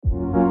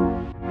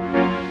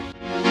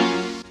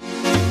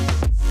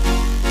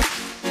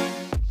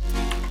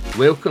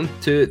Welcome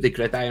to the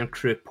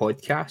Gridiron-CRU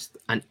podcast,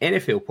 an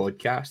NFL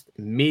podcast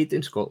made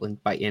in Scotland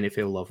by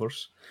NFL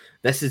lovers.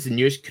 This is the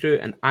news crew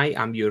and I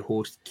am your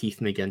host, Keith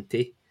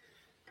McGinty.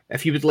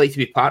 If you would like to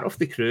be part of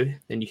the crew,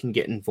 then you can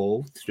get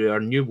involved through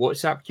our new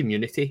WhatsApp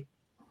community.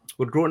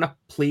 We're growing a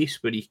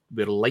place where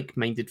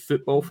like-minded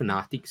football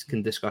fanatics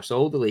can discuss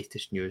all the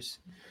latest news.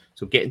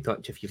 So get in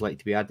touch if you'd like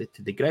to be added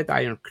to the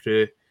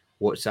Gridiron-CRU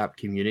WhatsApp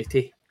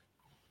community.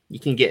 You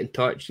can get in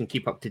touch and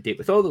keep up to date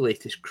with all the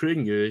latest crew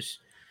news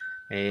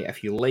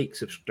if you like,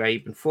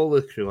 subscribe, and follow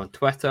the crew on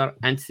Twitter,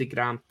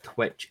 Instagram,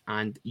 Twitch,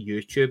 and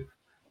YouTube.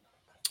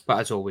 But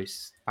as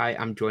always, I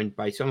am joined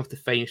by some of the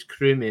finest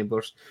crew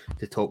members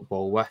to talk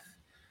ball with.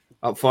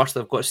 Up first,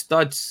 I've got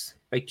Studs,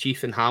 Big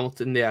Chief and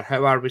Hamilton there.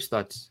 How are we,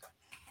 Studs?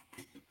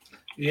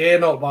 Yeah,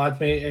 not bad,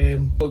 mate.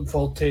 Looking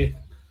forward to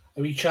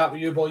a wee chat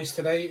with you boys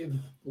tonight. And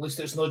at least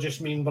it's not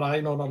just me and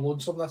Brian on our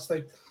lonesome this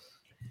time.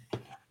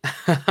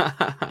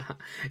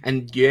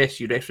 And yes,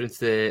 you referenced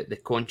the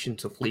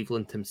conscience of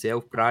Cleveland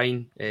himself,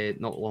 Brian,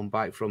 not long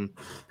back from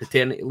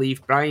paternity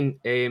leave. Brian,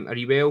 are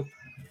you well?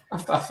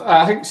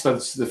 I think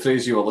that's the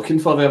phrase you were looking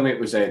for there, mate,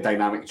 was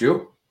dynamic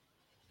duo.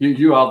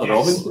 You are the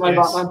Robin, my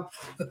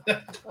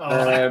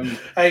Batman.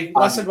 Hey,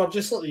 listen, we're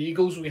just like the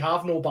Eagles. We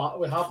have no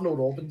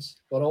Robins.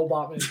 We're all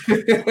Batman.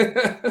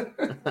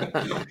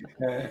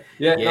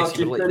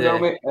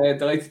 Mate.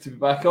 Delighted to be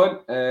back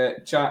on.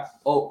 Chat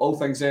all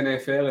things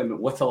NFL and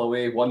whittle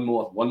away one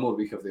more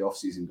week of the off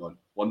season gone.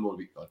 One more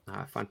week gone.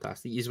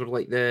 Fantastic. You were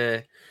like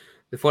the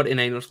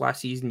 49ers last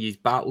season. You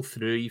battled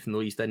through, even though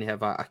you didn't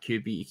have a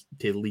QB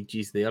to lead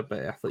you there.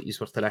 But I thought you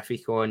were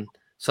terrific on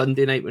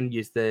Sunday night when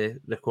the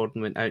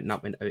recording went out, and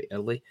that went out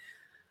early.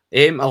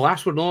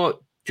 Alas, we're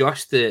not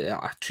just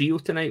a trio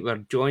tonight. We're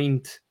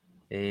joined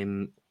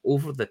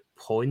over the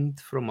pond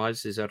from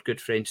us is our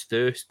good friend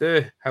Stu.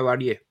 Stu, how are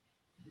you?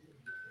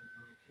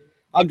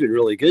 I'm doing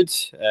really good.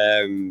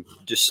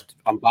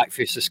 I'm back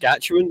from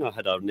Saskatchewan. I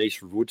had a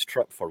nice road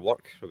trip for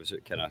work. I was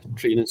kind of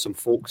training some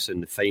folks in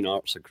the fine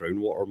arts of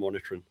groundwater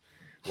monitoring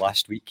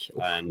last week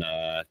and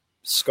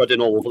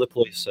scudding all over the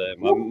place.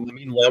 My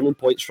main learning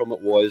points from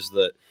it was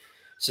that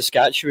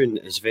Saskatchewan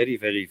is very,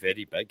 very,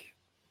 very big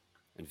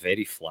and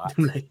very flat.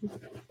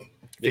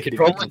 You could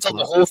probably turn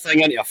the whole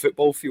thing into a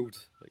football field.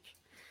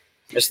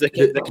 It's the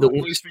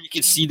place where you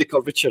can see the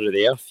curvature of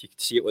the earth. You can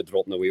see it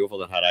dropping away over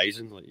the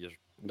horizon.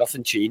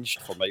 Nothing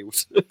changed for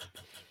miles.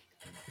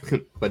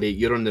 Buddy,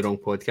 you're on the wrong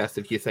podcast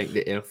if you think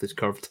the earth is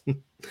curved.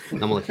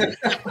 I'm looking.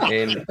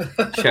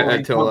 Shout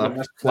out to all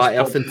our flat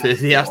earth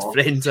enthusiast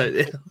friends out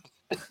there.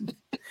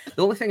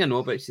 The only thing I know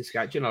about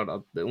Saskatchewan,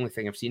 or the only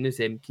thing I've seen is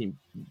can you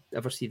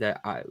ever see that,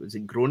 was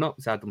it Grown Up?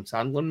 It's Adam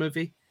Sandler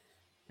movie.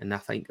 And I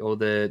think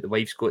the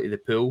wives go to the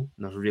pool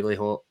and there's a really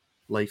hot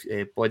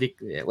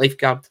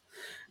lifeguard.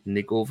 And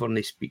they go over and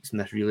they speak in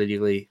this really,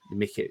 really, they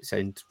make it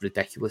sound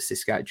ridiculous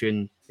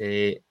Saskatchewan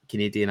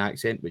Canadian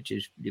accent, which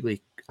is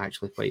really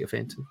actually quite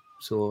offensive.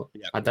 So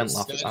yeah, I didn't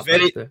laugh at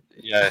that.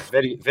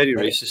 Very, very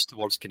racist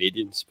towards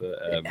Canadians, but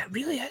it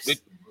really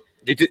is.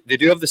 They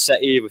do have the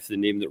city with the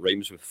name that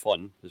rhymes with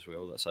fun as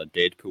well. That's a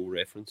Deadpool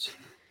reference.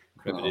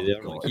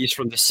 He's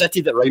from the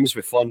city that rhymes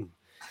with fun,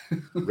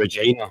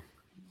 Regina.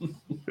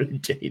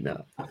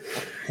 Regina.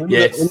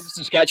 Yes, the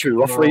Saskatchewan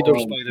Rough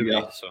Riders, by the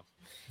way. So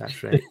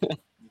that's right.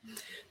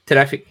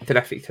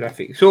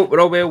 Terrific. So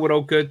we're all well, we're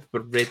all good,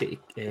 we're ready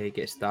to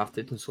get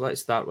started. And so let's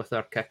start with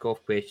our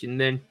kick-off question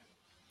then.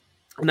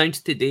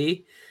 Announced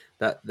today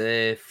that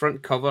the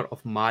front cover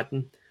of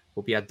Madden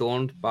will be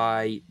adorned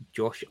by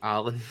Josh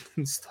Allen.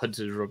 Studs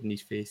is rubbing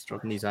his face,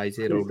 rubbing his eyes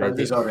there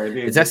already.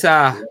 Is this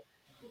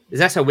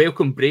a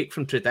welcome break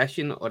from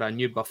tradition or a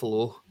new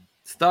Buffalo?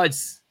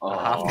 Studs,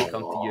 I have to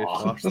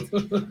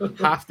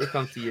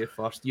come to you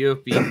first. You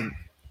have been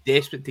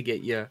desperate to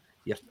get your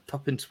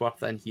tuppence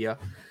worth in here.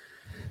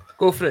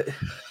 Go for it.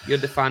 You're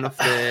the fan of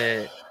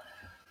the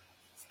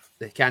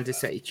Kansas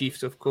City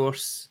Chiefs, of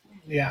course.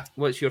 Yeah.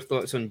 What's your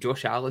thoughts on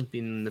Josh Allen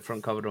being the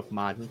front cover of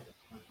Madden?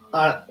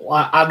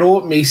 I know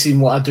it may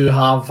seem like I do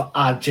have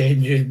a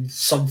genuine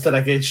something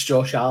against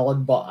Josh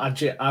Allen, but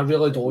I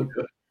really don't.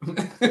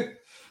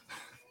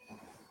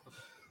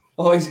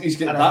 He's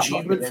getting an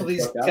achievement for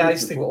these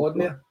guys to get on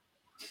there.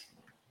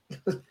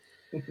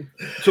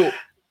 So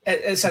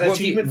it's an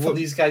achievement for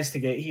these guys to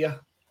get here.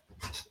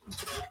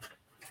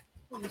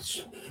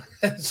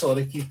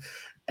 Sorry, Keith.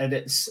 And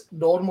it's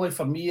normally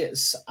for me,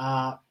 it's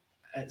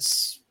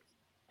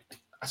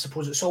I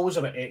suppose it's always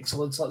about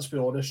excellence, let's be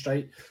honest,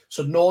 right?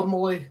 So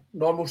normal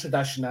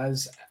tradition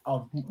is,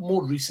 or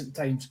more recent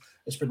times,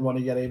 it's been one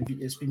of your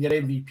MVP. It's been your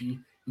MVP.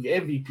 You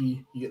get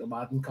MVP, you get the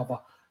Madden cover.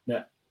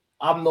 Now,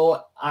 I'm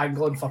not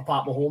angling for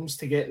Pat Mahomes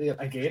to get there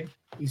again.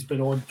 He's been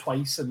on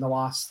twice in the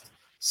last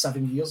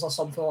 7 years or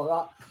something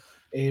like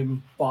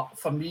that. But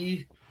for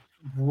me,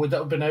 would it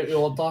have been out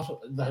of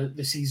order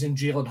the season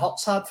Jalen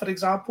Hurts had, for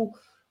example?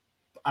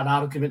 An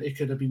argument it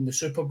could have been the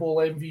Super Bowl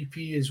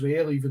MVP as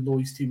well, even though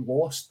his team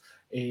lost.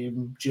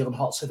 Jalen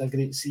Hurts had a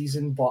great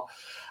season, but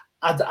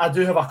I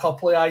do have a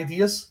couple of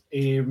ideas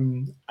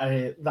that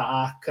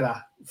I kind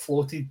of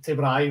floated to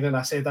Brian, and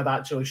I said I'd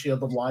actually share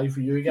them live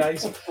with you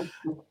guys.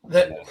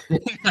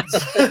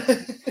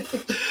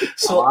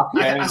 So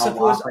I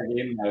suppose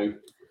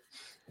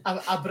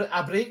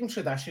a breaking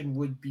tradition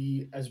would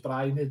be, as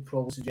Brian had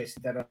probably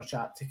suggested in our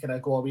chat, to kind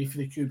of go away for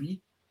the QB.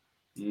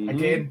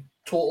 Again,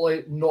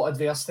 totally not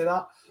adverse to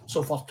that.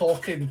 So if we're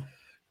talking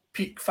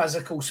peak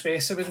physical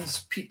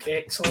specimens, peak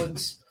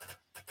excellence,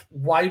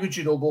 why would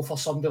you not go for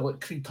somebody like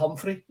Creed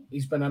Humphrey?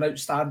 He's been an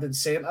outstanding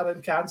centre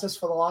in Kansas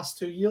for the last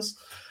 2 years.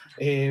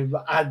 And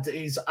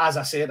he's, as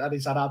a centre,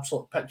 he's an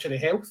absolute picture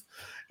of health.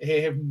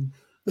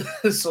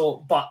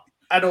 But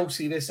in all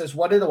seriousness,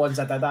 one of the ones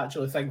I did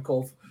actually think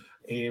of,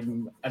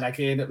 and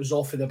again, it was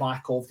off of the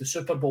back of the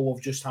Super Bowl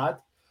we've just had,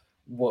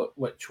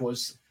 which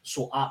was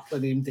so aptly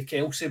named the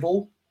Kelsey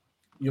Bowl.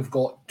 You've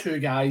got two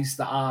guys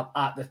that are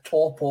at the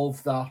top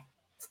of their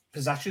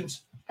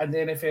positions in the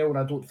NFL, and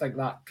I don't think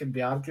that can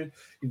be argued.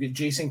 You've got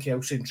Jason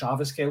Kelsey and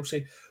Travis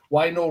Kelsey.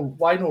 Why not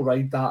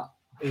ride that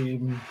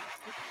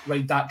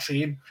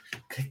train?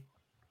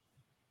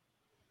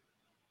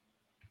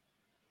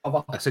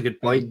 That's a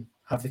good point.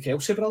 Have the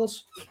Kelsey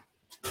brothers.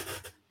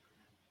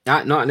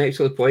 Not an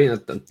excellent point.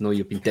 I know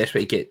you've been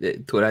desperate to get the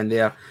tour in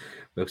there.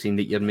 We've seen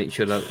that you're making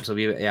sure that there's a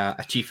wee bit of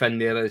a chief in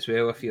there as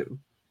well, if you're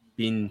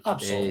being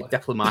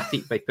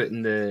diplomatic by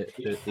putting the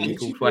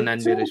Eagles one in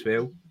there as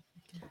well.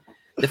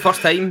 The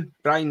first time,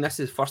 Brian, this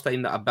is the first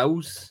time that a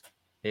Bills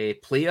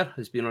player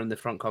has been on the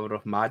front cover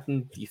of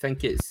Madden. Do you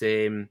think it's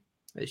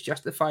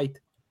justified?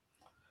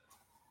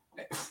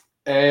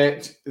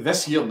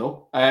 This year,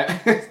 no. I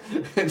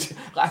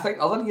think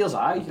other years,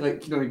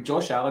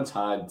 Josh Allen's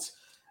had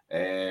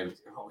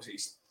what was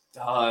it,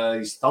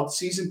 his third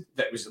season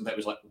that was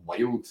like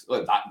wild.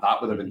 Like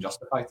that would have been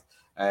justified.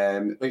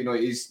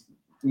 He's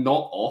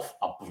not off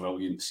a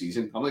brilliant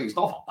season. He's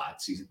not off a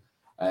bad season.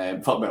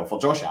 For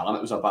Josh Allen,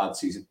 it was a bad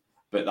season,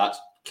 but that's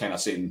kind of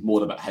saying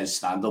more about his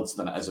standards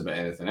than it is about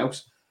anything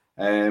else.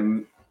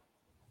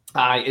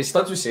 It's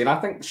still just saying, I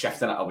think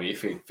shifting it away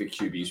for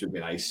QBs would be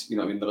nice. They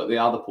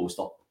are the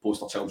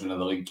poster children of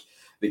the league.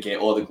 They get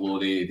all the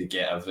glory, they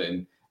get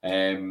everything.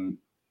 And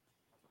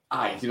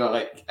actually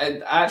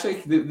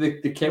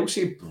the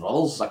Kelsey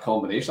brothers, a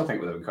combination, I think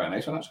would have been quite a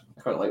nice one. Actually,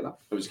 I quite like that.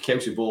 It was a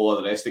Kelsey Bowl, all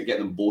the rest of it,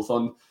 getting them both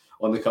on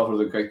the cover of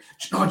the crowd.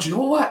 Do you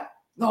know what?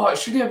 No, it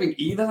shouldn't have been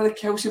either of the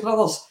Kelsey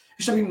brothers.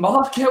 It should have been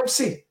Mother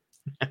Kelsey.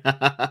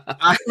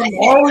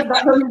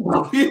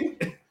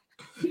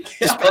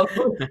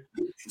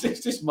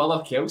 Just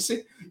Mother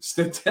Kelsey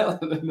stood there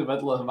in the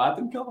middle of the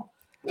Madden cover.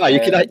 You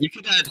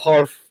could add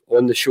her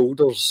on the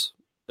shoulders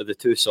of the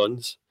two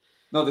sons.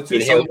 No, the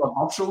two sons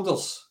on her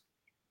shoulders.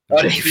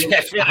 I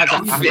had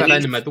that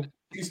in the middle.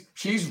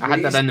 I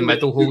had that in the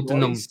middle, holding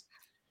them.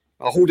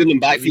 Holding them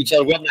back for each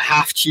other, wearing the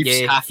half Chiefs,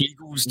 half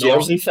Eagles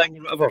jersey thing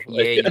or whatever.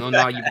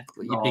 Yeah,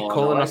 you'd be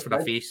calling us for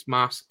a face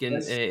mask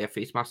and a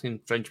face mask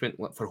infringement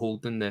for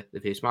holding the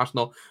face mask.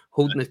 No,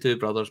 holding the two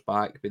brothers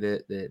back with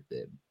the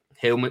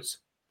helmets.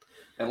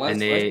 And let's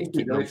be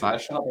really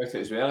traditional about it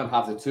as well, and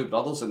have the two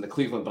brothers in the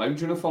Cleveland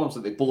Browns uniforms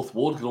that they both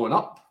wore growing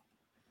up.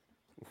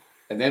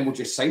 And then we'll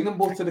just sign them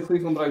both to the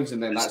Cleveland Browns,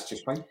 and then that's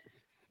just fine.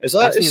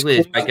 That's nearly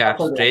as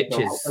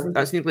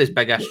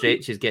big a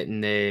stretch as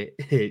getting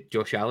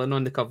Josh Allen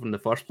on the cover in the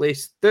first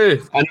place.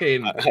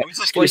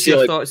 What's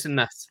your thoughts on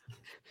this?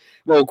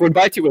 Well, going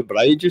back to what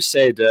Brian just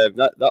said,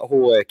 that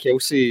whole the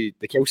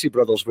Kelsey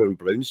brothers wearing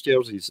Browns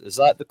jerseys, is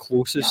that the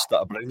closest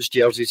that a Browns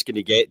jersey is going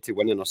to get to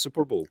winning a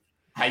Super Bowl?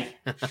 Hey,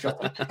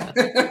 shut up.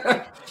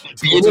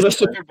 Being in a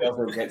Super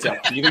Bowl. Get to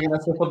appearing in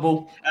a Super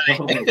Bowl.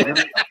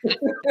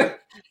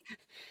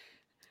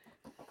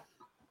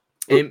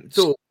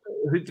 So,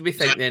 who do we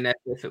think then,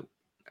 if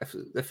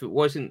it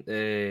wasn't,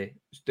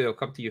 Stu, I'll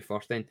come to you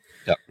first then.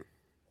 Yep.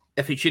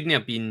 If it shouldn't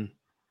have been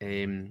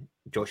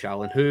Josh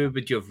Allen, who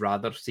would you have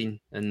rather seen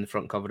in the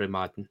front cover of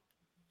Madden?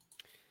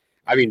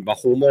 I mean, my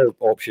homer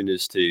option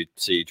is to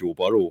say Joe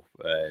Burrow,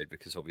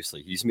 because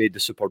obviously he's made the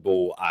Super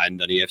Bowl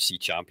and an AFC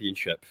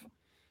Championship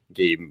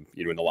game,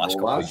 in the last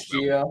couple of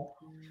years.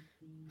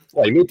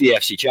 Well, he made the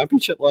AFC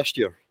Championship last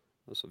year.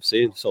 That's what I'm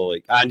saying. So,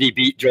 and he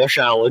beat Josh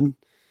Allen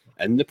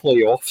in the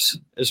playoffs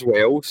as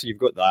well, so you've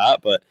got that.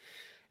 But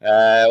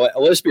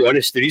let's be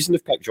honest, the reason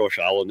they've picked Josh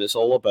Allen, it's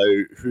all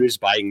about who is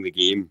buying the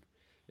game.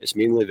 It's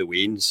mainly the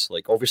Waynes.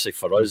 Obviously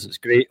for us, it's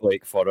great.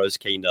 For us,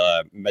 kind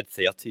of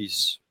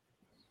mid-30s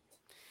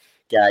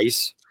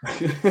guys.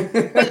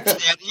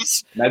 The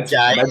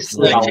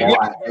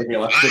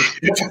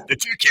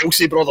two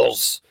Kelsey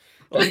brothers.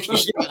 We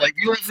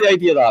love the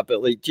idea of that,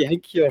 but do you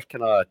think your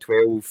kind of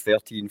 12,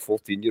 13,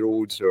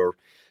 14-year-olds who are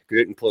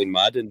out and playing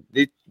Madden,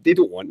 they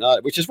don't want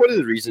that, which is one of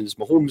the reasons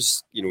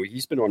Mahomes,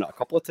 he's been on it a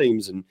couple of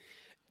times and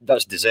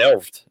that's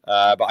deserved.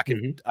 But I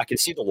can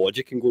see the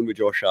logic in going with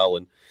Josh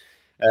Allen.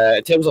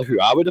 In terms of who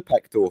I would have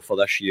picked though for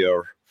this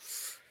year,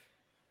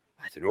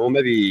 I don't know,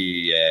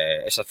 maybe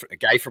it's a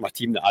guy from a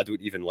team that I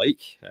don't even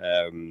like,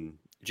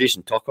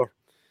 Jason Tucker.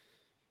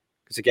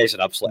 Because the guy's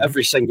an absolute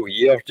every single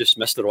year, just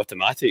Mr.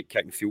 Automatic,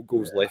 kicking field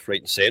goals left,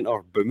 right, and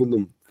centre, booming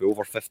them for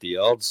over 50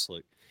 yards.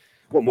 Like,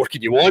 what more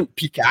could you want?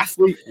 Peak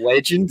athlete,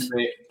 legend.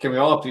 Can we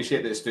all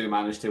appreciate that Stu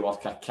managed to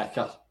work a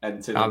kicker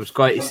into? I was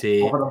going to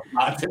say,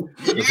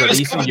 there's a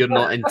reason you're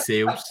not in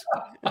sales.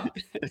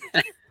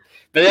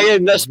 But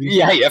again,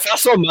 if I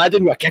saw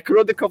Madden with a kicker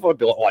on the cover, I'd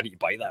be like, oh, I need to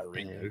buy that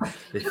right now.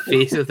 The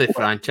face of the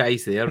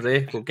franchise there,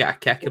 We'll get a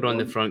kicker on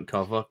the front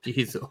cover.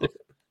 Jesus.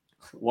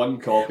 One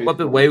copy.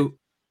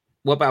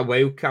 What about a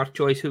wild card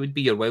choice? Who would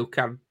be your wild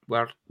card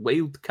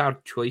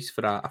choice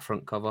for a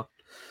front cover?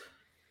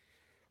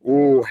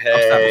 Oh,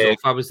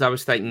 I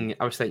was thinking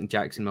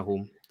Jackson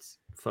Mahomes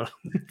for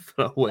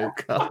a wild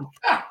card.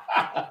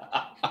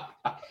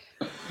 I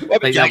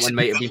think that one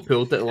might have been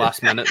pulled at the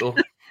last minute though.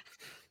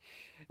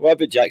 What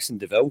about Jackson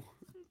DeVILLE?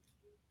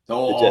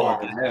 Oh,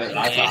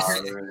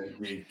 there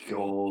we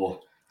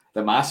go.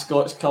 The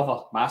mascots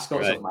cover.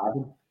 Mascots of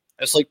Madden.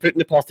 It's like putting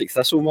the Partick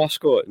Thistle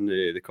mascot in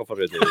the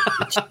cover of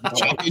the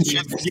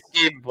championship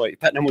game, like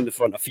putting him on the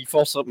front of FIFA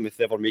or something if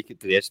they ever make it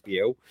to the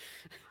SPL.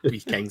 Be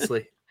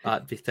Kingsley.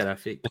 That'd be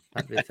terrific.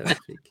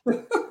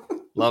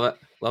 Love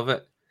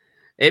it.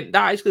 That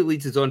actually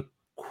leads us on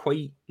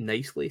quite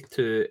nicely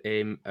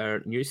to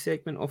our news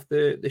segment of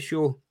the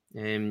show.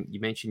 You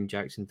mentioned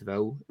Jackson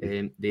DeVILLE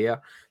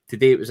there.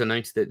 Today it was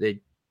announced that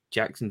the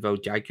Jacksonville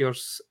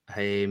Jaguars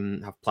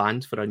have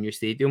plans for a new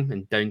stadium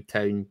in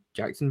downtown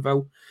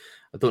Jacksonville.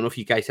 I don't know if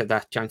you guys had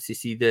a chance to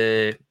see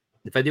the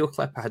video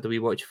clip. I had a wee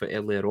watch for it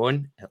earlier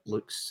on. It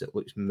looks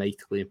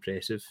mightily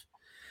impressive.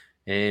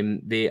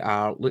 They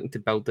are looking to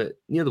build it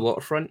near the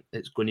waterfront.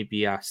 It's going to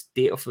be a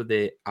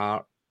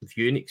state-of-the-art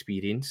viewing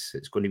experience.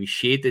 It's going to be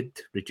shaded,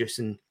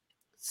 reducing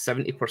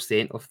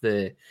 70% of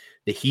the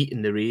heat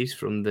and the rays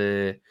from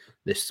the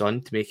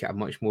sun to make it a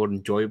much more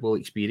enjoyable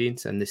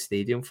experience in the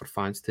stadium for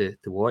fans to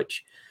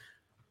watch.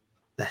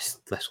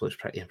 This looks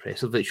pretty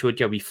impressive. It showed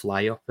you a wee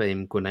fly up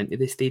going into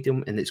the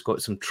stadium, and it's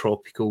got some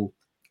tropical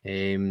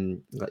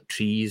like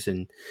trees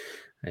and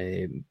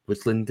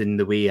woodland in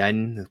the way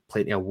in,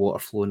 plenty of water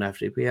flowing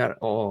everywhere.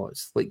 Oh,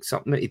 it's like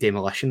something out of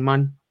Demolition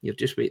Man. You're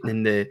just waiting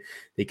in the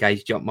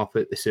guys jump up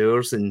at the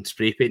sewers and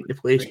spray paint the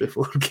place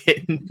before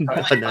getting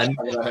done in.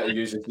 How to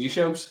use the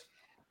seashells.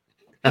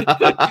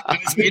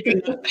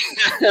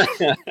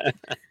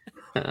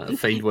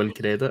 Find one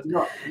credit.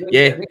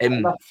 Yeah,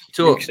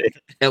 so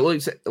it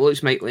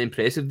looks mightily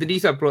impressive. The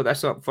reason I brought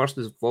this up first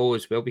of all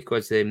as well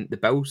because the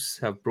Bills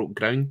have broke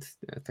ground.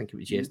 I think it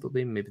was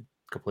yesterday, maybe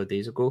a couple of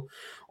days ago,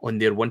 on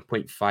their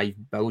 $1.5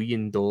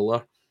 billion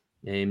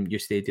new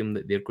stadium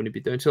that they're going to be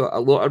doing. So a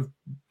lot of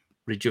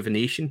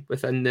rejuvenation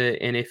within the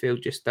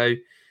NFL just now.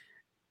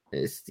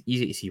 It's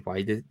easy to see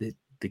why the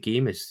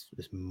game is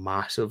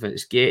massive and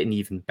it's getting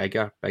even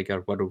bigger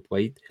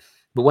worldwide.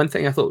 But one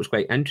thing I thought was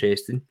quite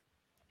interesting,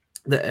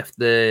 that if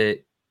the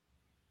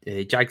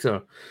Jags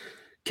are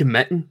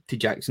committing to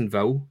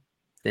Jacksonville,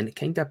 then it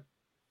kind of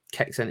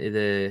kicks into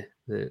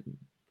the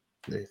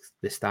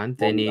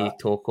stand. Any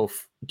talk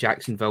of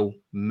Jacksonville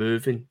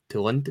moving to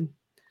London.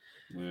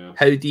 Yeah.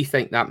 How do you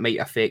think that might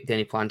affect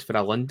any plans for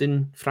a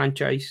London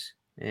franchise?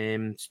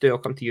 Stu, I'll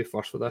come to you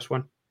first for this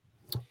one.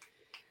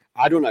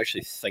 I don't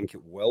actually think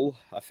it will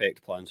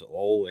affect plans at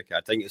all. Like,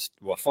 I think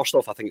first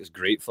off, I think it's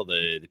great for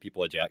the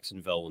people of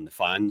Jacksonville and the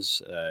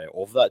fans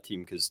of that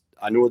team, because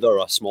I know they're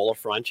a smaller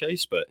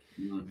franchise, but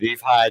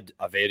they've had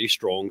a very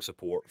strong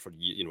support for,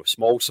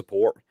 small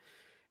support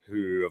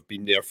who have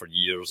been there for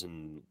years,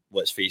 and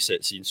let's face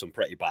it, seen some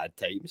pretty bad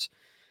times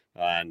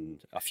and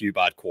a few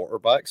bad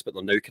quarterbacks, but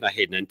they're now kind of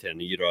heading into an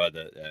era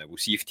that we'll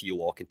see if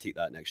T-Law can take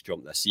that next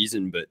jump this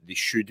season, but they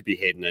should be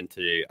heading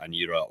into an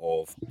era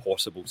of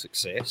possible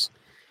success,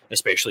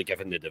 especially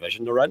given the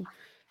division they're in.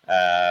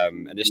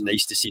 And it's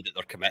nice to see that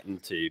they're committing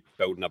to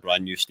building a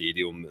brand new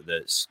stadium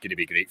that's going to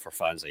be great for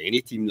fans of any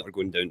team that are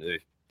going down to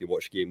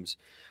watch games.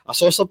 I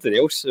saw something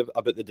else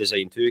about the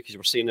design too, because you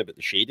were saying about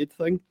the shaded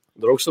thing.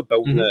 They're also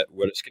building it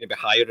where it's going to be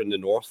higher in the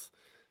north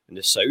and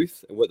the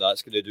south, and what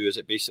that's going to do is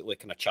it basically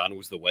kind of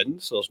channels the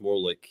wind, so there's more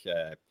like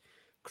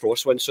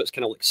crosswind, so it's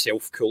kind of like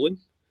self-cooling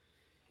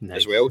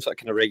as well, so it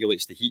kind of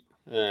regulates the heat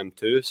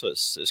too, so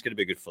it's going to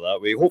be good for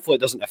that way. Hopefully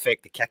it doesn't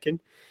affect the kicking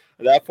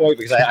at that point,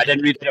 because I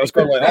didn't read it. I was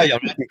going like, you're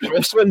reading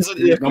crosswinds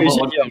into the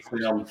equation.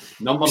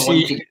 Number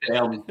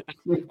one,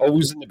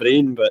 always in the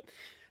brain, but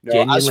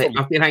no,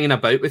 I've been hanging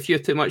about with you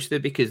too much though,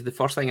 because the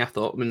first thing I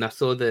thought when I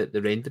saw the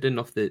rendering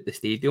of the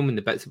stadium and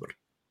the bits that were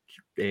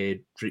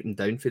drooping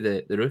down for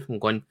the roof, I'm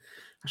going,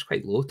 that's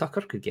quite low.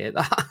 Tucker could get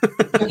that.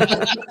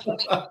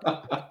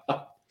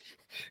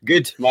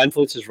 Good, my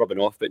influence is rubbing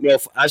off. But no,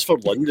 as for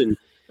London,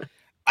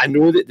 I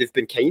know that they've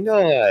been kind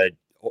of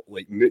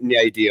like mooting the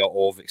idea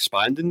of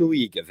expanding the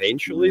league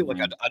eventually.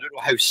 Like I don't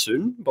know how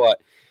soon, but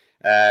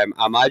I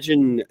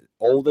imagine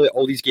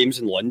all these games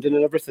in London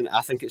and everything,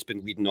 I think it's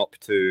been leading up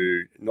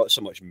to not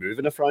so much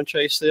moving a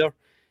franchise there,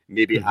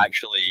 maybe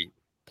actually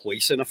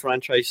placing a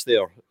franchise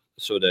there,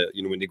 so that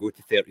when they go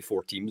to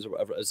 34 teams or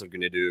whatever it is they're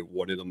going to do,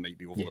 one of them might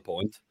be over the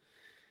pond.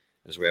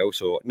 as well.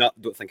 So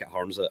don't think it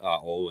harms it at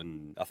all,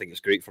 and I think it's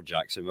great for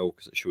Jacksonville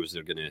because it shows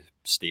they're going to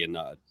stay in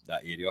that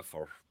area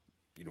for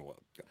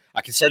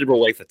a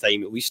considerable length of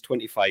time, at least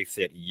 25,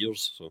 30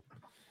 years. So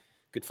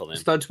good for them.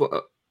 Studs,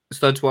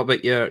 what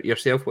about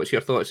yourself? What's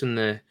your thoughts on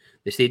the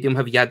stadium?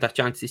 Have you had a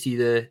chance to see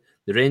the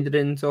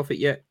renderings of it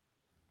yet?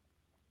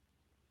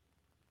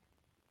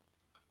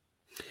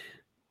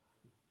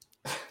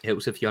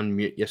 Helps if you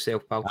unmute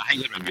yourself, pal. I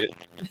think you're on mute.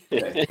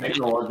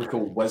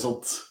 Technological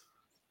wizard.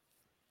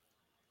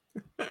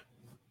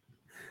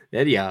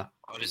 There you are.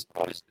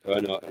 Oh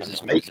no, is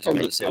his mic on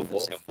itself?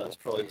 That's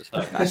probably what's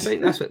happening. That's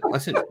right. That's what.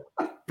 Listen,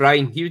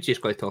 Brian, he was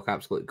just going to talk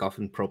absolute guff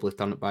and probably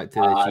turn it back to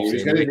the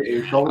Chiefs. He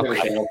was probably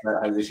going to tell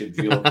about how they should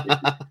feel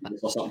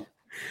or something.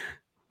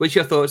 What's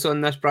your thoughts on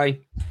this,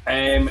 Brian?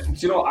 Do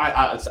you know,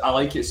 I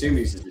like it. Same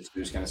as the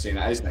Stu's kind of saying,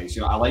 it is nice.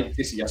 You know, I like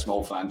to see a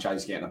small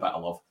franchise getting a bit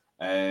of love.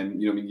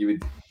 You know, I mean, you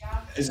would,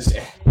 as I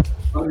say,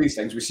 one of these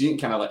things we see it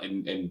kind of like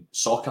in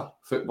soccer,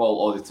 football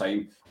all the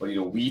time,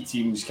 where wee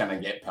teams kind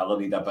of get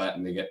pilloried a bit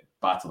and they get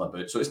battered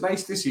about. So it's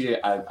nice to see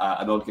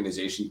an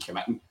organisation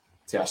committing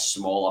to a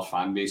smaller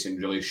fan base and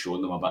really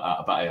showing them a bit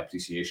of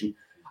appreciation.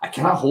 I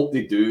kind of hope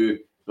they do.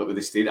 Look with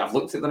the stadium, I've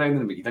looked at the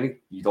round, but you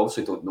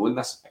obviously don't know in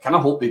this. I kind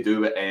of hope they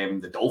do what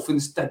the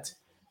Dolphins did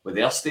with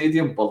their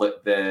stadium, but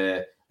like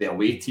the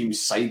away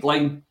team's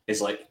sideline is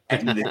like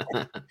in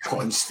the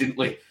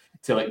constantly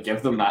to like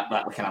give them that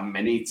kind of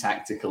mini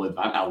tactical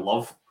advantage. I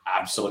love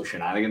absolute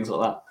shenanigans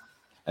like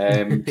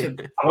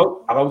that.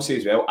 I will say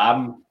as well,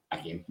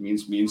 again, me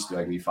and Stu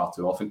agree far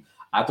too often.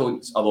 I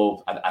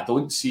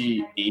don't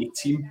see a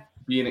team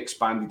being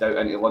expanded out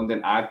into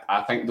London.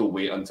 I think they'll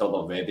wait until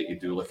they're ready to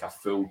do like a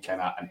full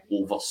kind of an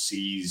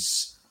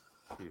overseas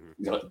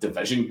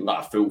division, like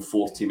a full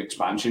 4-team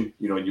expansion.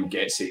 You know, you'll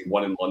get say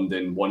one in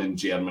London, one in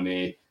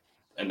Germany,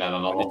 and then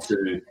another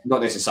two,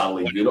 not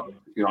necessarily Europe.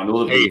 You know, I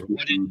know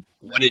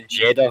one in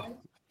Jeddah.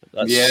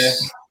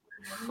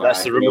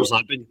 That's the rumours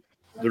have been.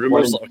 The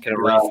rumours that are kind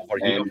of right for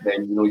you. And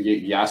then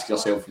you ask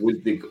yourself,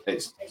 would they?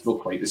 It's not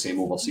quite the same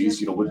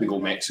overseas. You know, would they go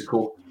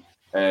Mexico,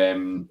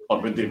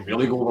 or would they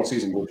really go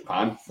overseas and go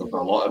Japan? There's a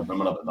lot of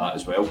rumour about that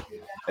as well.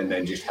 And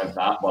then just have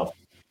that where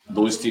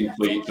those teams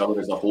play each other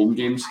as their home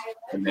games,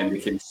 and then they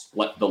can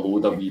split the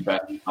load a wee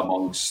bit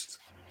amongst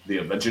the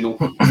original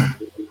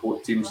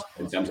teams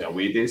in terms of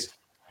away days.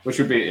 Which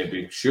would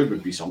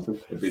be something.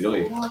 It'd be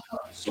really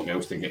something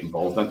else to get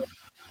involved in.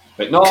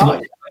 But no,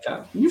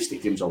 new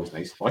stadium's always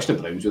nice. I wish the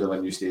Browns would have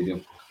a new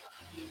stadium.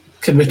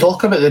 Can we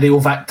talk about the real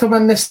victim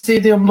in this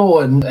stadium though?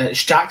 And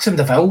it's Jackson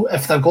DeVILLE.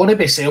 If they're going to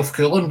be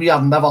self-cooling, we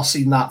have never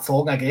seen that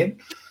thong again.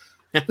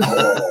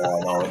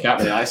 Oh no, we can't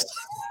be nice.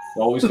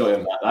 We always got to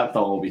have that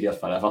thong will be here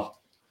forever.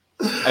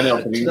 And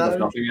it'll be if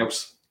nothing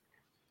else.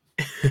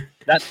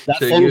 That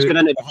thong's going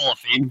into the Hall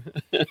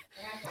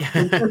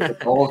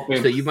of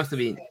Fame. So you must have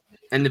been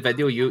in the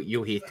video.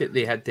 You'll hate it.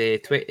 They had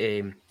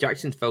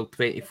Jacksonville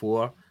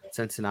 24,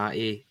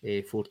 Cincinnati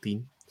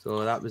 14.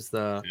 So that was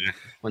the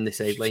on the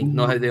sideline.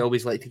 Not how they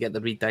always like to get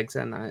the redigs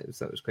in.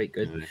 That was quite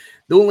good. Mm-hmm.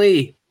 The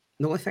only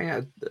thing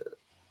I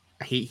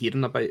hate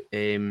hearing about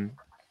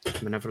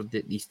whenever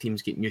these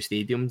teams get new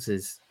stadiums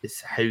is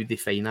how they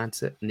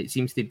finance it, and it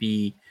seems to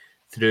be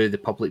through the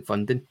public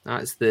funding.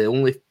 That's the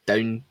only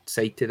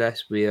downside to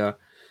this, where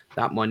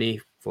that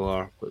money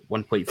for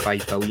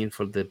 1.5 billion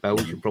for the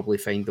Bills, you'll probably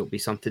find there'll be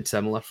something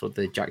similar for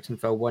the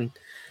Jacksonville one.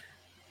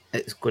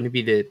 It's going to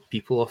be the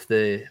people of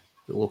the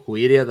local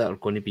area that are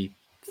going to be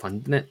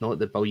funding it, not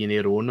the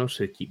billionaire owners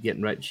who keep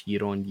getting rich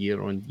year on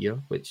year on year,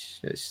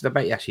 which is a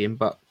bit of a shame,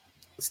 but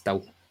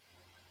still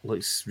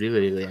looks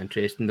really, really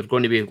interesting. They're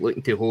going to be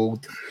looking to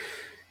hold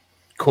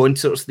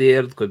concerts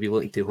there. They're going to be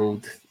looking to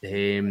hold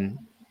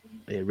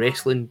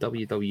wrestling,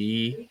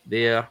 WWE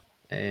there,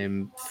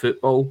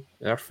 football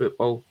there as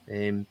well.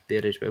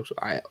 So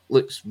it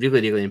looks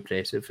really, really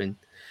impressive, and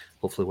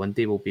hopefully one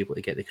day we'll be able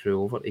to get the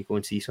crew over to go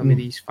and see some of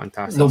these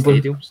fantastic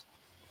stadiums.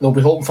 They'll be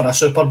hoping for a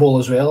Super Bowl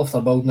as well if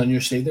they're building a new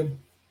stadium.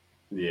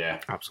 Yeah,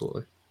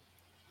 absolutely.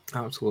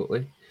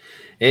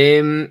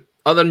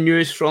 Other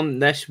news from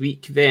this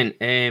week then.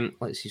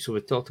 Let's see. So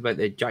we talked about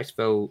the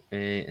Jacksonville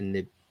and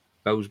the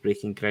Bills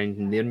breaking ground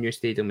in their new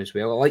stadium as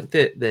well. I like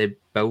that the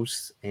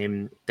Bills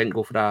didn't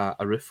go for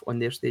a roof on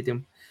their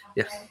stadium.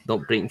 They're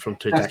not breaking from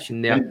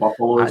tradition there.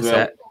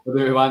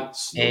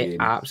 That's it.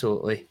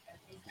 Absolutely.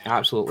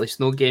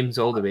 Snow games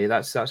all the way.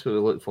 That's what we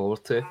look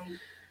forward to.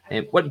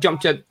 What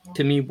jumped out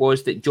to me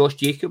was that Josh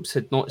Jacobs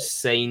had not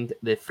signed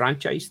the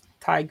franchise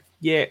tag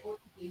yet.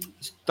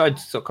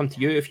 Studs, so I'll come to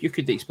you. If you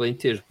could explain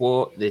to us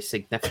what the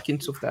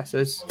significance of this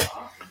is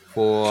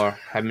for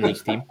him and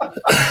his team.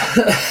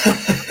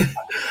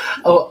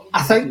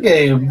 I think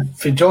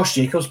from Josh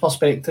Jacobs'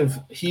 perspective,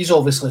 he's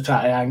obviously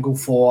trying to angle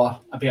for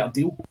a better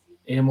deal.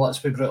 Let's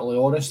be brutally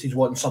honest, he's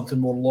wanting something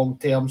more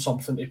long-term,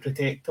 something to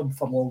protect him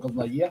for longer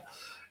than a year.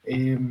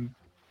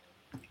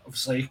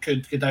 Obviously, he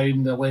could go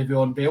down the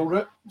Le'Veon Bell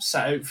route,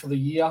 sit out for the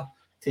year,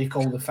 take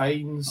all the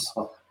fines.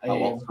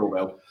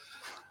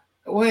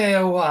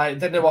 Well, it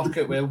didn't work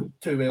out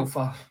too well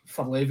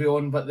for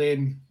Le'Veon, but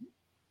then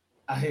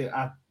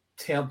I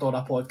heard on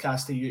a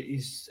podcast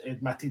he's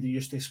admitted he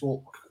used to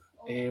smoke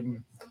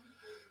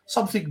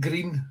something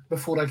green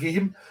before a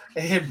game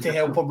to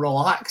help him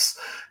relax.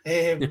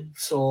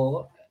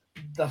 So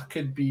there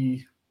could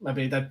be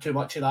maybe he did too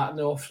much of that in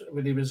the off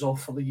when he was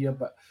off for the year.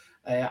 But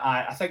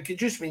I think it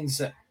just means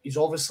that he's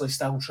obviously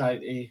still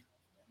trying to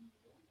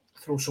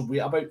throw some weight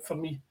about for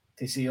me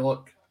to say,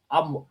 look,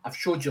 I've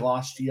showed you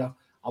last year,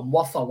 I'm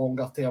worth a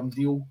longer term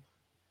deal.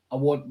 I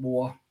want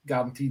more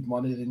guaranteed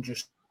money than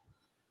just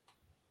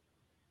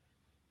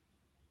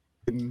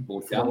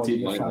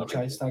guaranteed money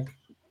franchise tag.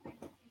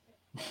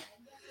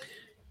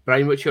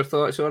 Brian, what's your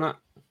thoughts on it?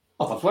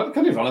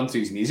 Can he run until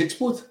his knees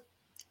explode?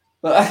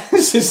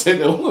 This is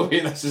the only way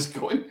this is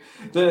going.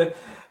 The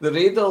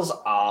Raiders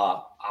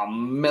are a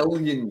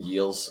million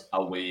years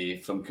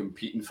away from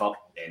competing for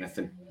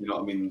anything. You know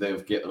what I mean?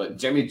 They've got like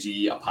Jimmy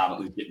G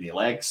apparently getting the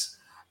legs.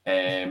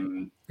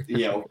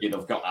 Yeah, okay,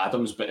 they've got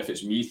Adams, but if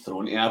it's me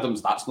throwing to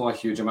Adams, that's not a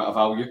huge amount of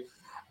value.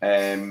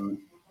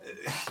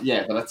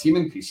 Yeah, they're a team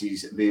in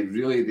pieces. They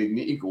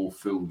need to go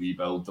full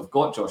rebuild. They've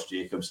got Josh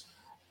Jacobs.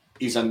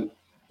 He's an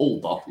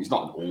older. He's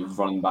not an old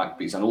running back,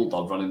 but he's an older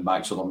running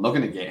back, so they're not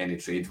going to get any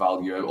trade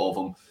value out of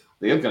him.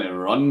 They're going to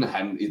run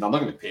him. They're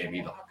not going to pay him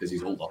either because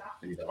he's older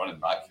and he's a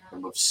running back.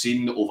 And we've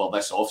seen over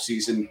this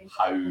offseason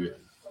how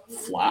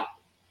flat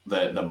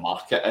the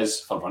market is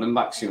for running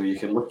backs. You know, you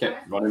can look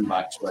at running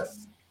backs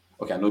with,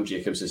 okay, I know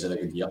Jacobs is in a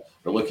good year,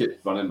 but look at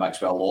running backs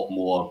with a lot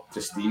more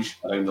prestige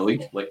around the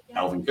league, like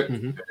Alvin Cook.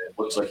 It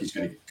looks like he's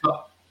going to get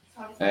cut.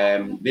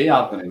 They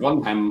are going to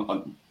run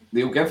him.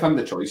 They'll give him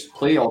the choice,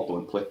 play or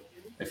don't play.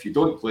 If you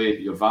don't play,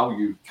 your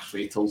value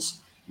craters.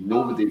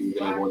 Nobody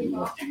will really want you in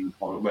their team,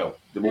 or well,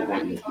 they won't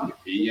want you to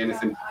pay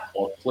anything,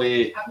 or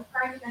play,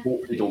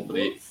 hope they don't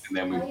break, and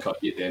then we'll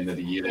cut you at the end of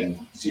the year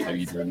and see how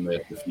you do in the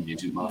free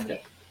agent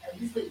market.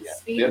 Yeah,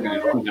 they're going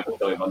to run him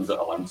until he runs out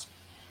of limbs,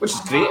 which is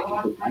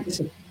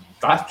great.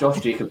 Draft Josh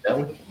Jacobs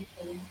early.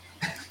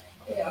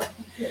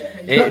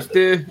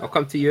 Stu, I'll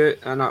come to you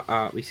in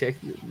a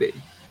second.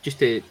 Just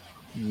to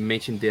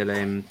mention there,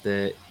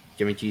 the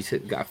Jimmy G's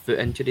got a foot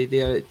injury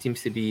there. It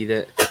seems to be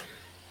that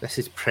this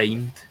is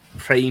primed,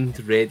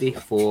 ready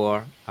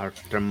for a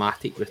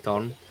dramatic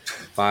return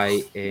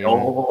by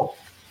the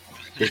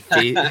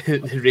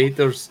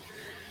Raiders'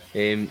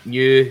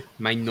 new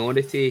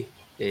minority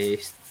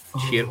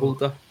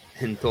shareholder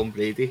in Tom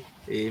Brady.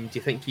 Do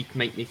you think he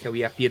might make a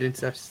wee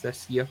appearance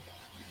this year?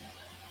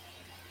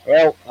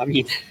 Well, I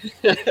mean,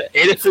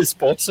 anything's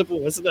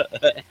possible, isn't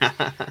it?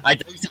 I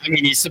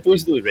mean, he's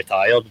supposedly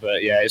retired,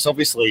 but yeah, it's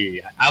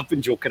obviously, I've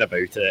been joking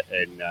about it,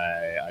 and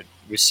I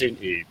was saying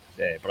to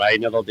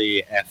Brian the other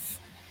day, if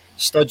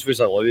Studge was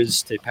allowed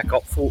to pick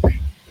up folk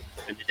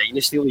in the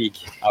Dynasty League,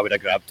 I would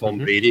have grabbed Tom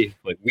Brady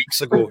like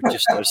weeks ago,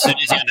 just as soon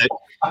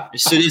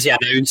as he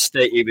announced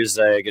that he was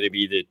going to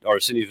be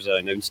as soon as he was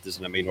announced as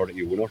a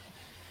minority owner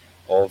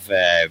of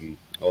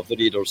the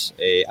Raiders.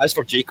 As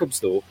for Jacobs,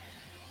 though,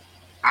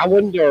 I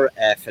wonder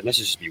if, and this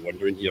is just me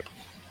wondering here,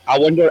 I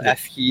wonder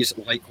if he's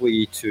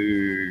likely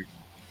to,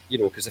 you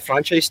know, because the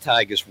franchise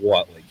tag is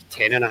what, like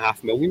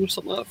 10.5 million or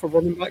something like that for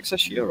running backs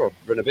this year, or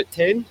around about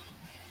 10?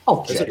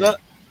 Okay. Is it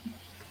that?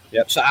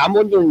 Yeah. So I'm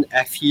wondering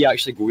if he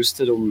actually goes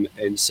to them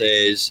and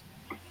says,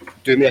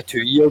 do me a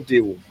 2-year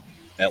deal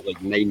at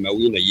like 9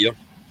 million a year,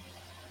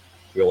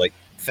 with like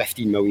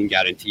 15 million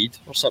guaranteed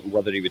or something,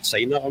 whether he would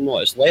sign that or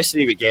not. It's less than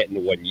he would get in the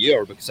 1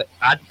 year, because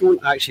I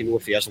don't actually know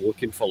if he is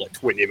looking for like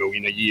 20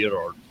 million a year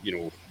or, you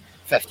know,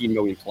 15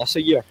 million plus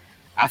a year.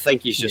 I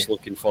think he's just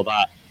looking for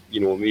that,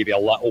 you know, maybe a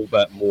little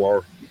bit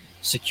more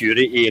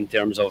security in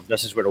terms of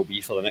this is where I'll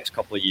be for the next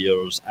couple of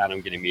years, and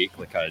I'm going to make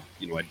like a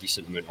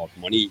decent amount of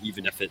money,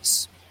 even if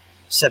it's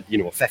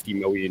 15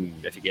 million.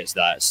 If he gets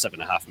that,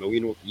 7.5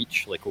 million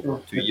each, like over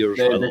 2 years.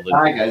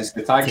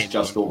 The tag is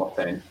just over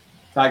 10.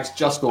 Tag's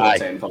just over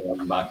 10 for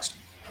running backs.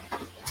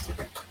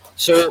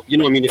 So, you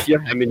know, I mean, if you're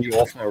him and you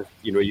offer,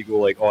 you know, you go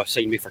like, oh,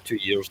 sign me for 2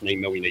 years, 9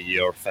 million a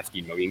year,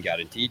 15 million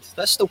guaranteed,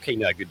 that's still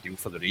kind of a good deal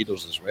for the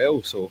Raiders as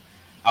well. So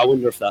I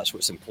wonder if that's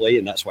what's in play,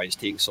 and that's why it's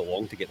taking so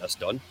long to get this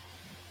done.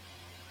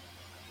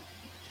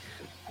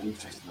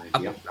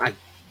 I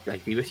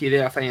agree with you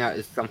there. I think that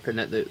is something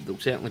that they'll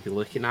certainly be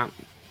looking at.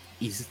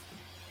 He's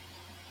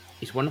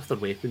one of their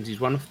weapons. He's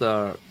one of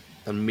their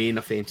main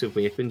offensive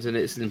weapons, and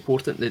it's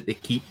important that they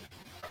keep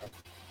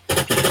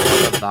people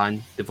other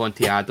than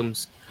Devontae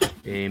Adams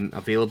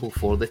available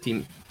for the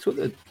team, so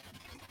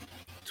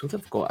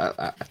they've got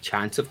a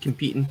chance of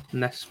competing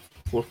in this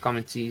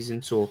forthcoming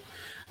season. So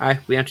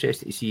we're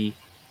interested to see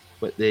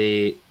what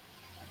they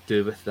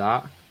do with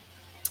that.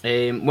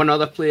 One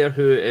other player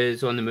who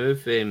is on the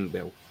move,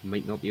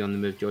 might not be on the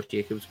move, Josh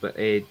Jacobs, but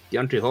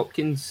DeAndre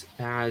Hopkins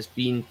has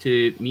been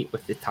to meet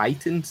with the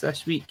Titans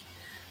this week.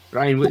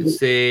 Brian,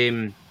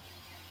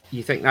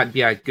 you think that'd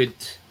be a good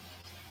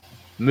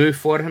move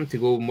for him to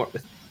go and work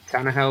with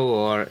Tannehill,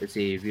 or is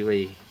he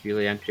really,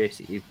 really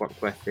interested to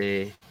work with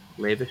Will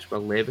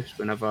Levis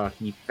whenever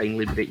he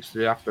finally breaks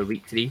through after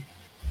week 3?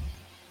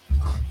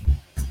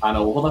 And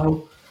over the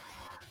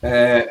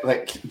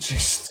hill.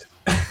 Just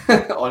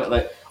on it,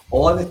 like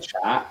all in the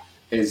chat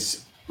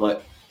is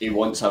like he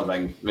wants a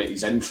ring, right?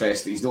 He's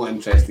interested. He's not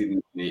interested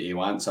in he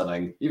wants a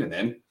ring. Even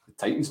then, the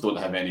Titans don't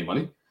have any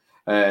money.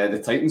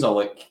 The Titans are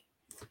like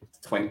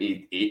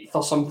 28th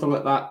or something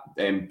like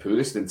that,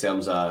 poorest in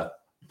terms of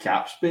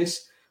cap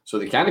space. So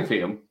they can't pay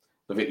him.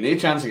 They've got no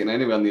chance of getting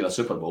anywhere near a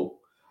Super Bowl.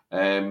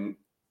 I'm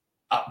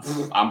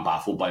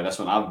baffled by this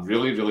one. I'm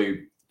really,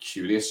 really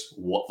curious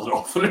what they're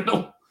offering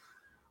him.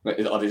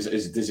 Or does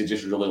he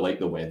just really like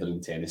the weather in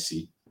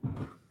Tennessee?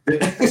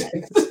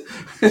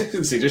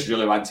 Does he just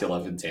really want to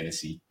live in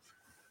Tennessee?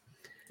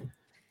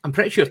 I'm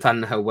pretty sure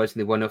Tannehill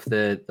wasn't one of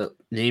the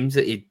names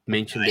that he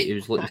mentioned that he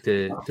was looking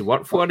to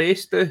work for,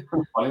 Stu.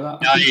 No,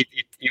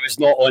 he was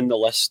not on the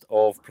list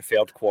of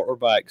preferred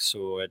quarterbacks,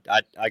 so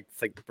I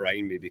think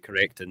Brian may be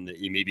correct in that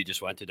he maybe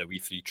just wanted a wee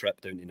free trip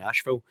down to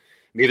Nashville.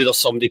 Maybe there's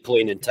somebody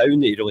playing in town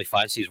that he really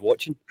fancies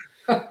watching,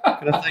 kind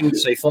of thing.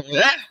 So he thought,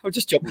 I'll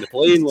just jump in the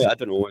plane. Like, I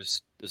don't know,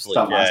 it's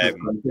like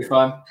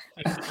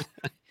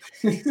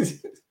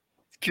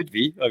could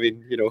be. I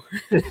mean, you know.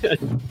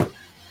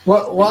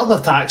 What are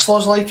the tax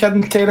laws like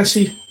in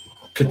Tennessee?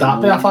 Could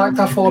that be a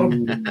factor for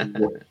him?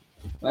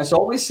 It's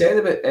always said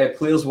about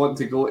players wanting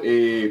to go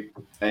to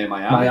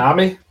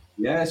Miami.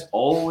 Yeah, it's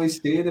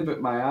always said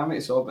about Miami.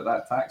 It's all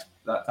about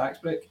that tax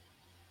break.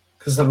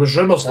 Because there was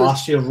rumours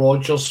last year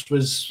Rodgers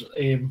was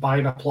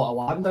buying a plot of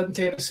land in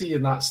Tennessee,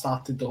 and that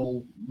started the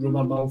whole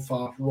rumour mill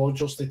for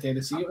Rodgers to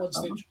Tennessee at one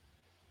stage.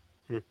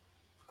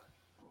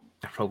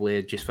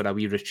 Probably just for a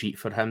wee retreat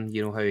for him.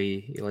 You know how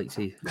he likes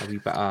a wee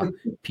bit of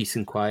peace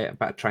and quiet, a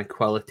bit of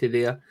tranquility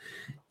there.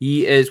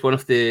 He is one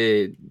of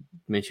the,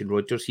 mentioned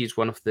Rodgers, he's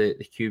one of the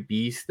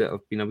QBs that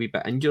have been a wee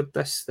bit injured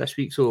this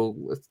week. So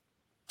let's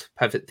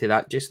pivot to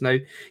that just now.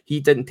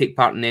 He didn't take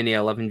part in any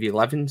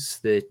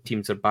 11v11s. The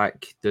teams are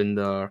back doing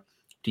their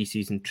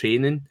pre-season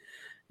training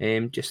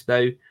just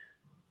now.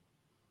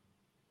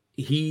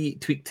 He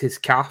tweaked his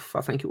calf,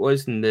 I think it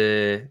was, in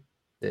the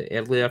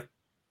earlier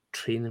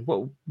training.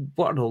 What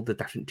are all the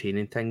different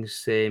training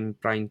things,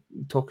 Brian?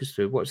 Talk us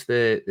through. What's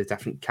the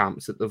different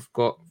camps that they've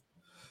got?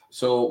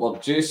 So we're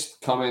just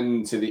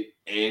coming to the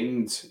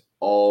end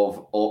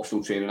of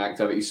optional training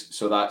activities.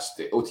 So that's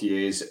the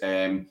OTAs.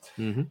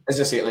 As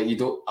I say,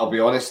 I'll be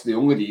honest, the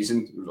only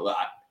reason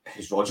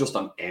has Rodgers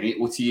done any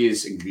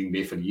OTAs in Green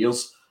Bay for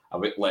years? I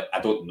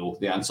don't know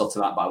the answer to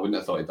that, but I wouldn't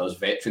have thought he does.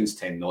 Veterans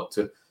tend not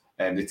to.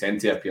 They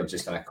tend to appear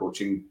just in a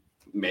coaching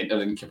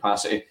mentoring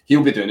capacity.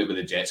 He'll be doing it with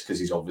the Jets because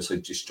he's obviously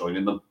just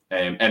joining them,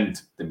 and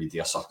the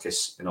media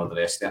circus and all the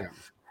rest there.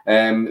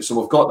 So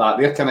we've got that.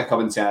 They're kind of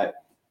coming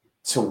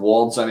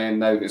towards an end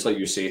now. It's like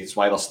you say, it's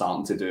why they're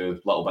starting to do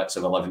little bits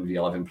of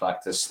 11v11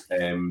 practice.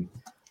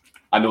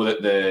 I know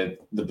that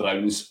the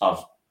Browns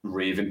are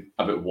raving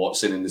about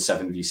Watson in the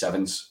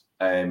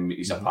 7v7s.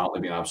 He's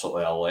apparently been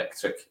absolutely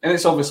electric, and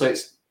it's obviously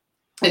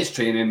it's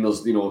training.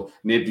 There's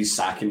nobody's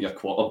sacking your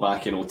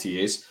quarterback in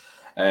OTAs,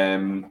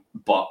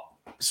 but.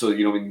 So,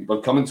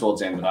 we're coming towards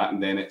the end of that,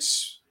 and then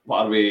it's,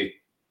 what are we?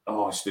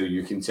 Oh, Stu,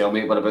 you can tell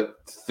me. We're about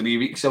 3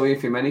 weeks away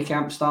from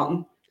minicamp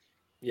starting.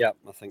 Yeah,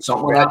 I think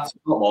something like that.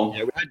 Not long.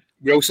 Yeah,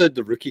 we also had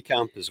the rookie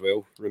camp as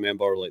well.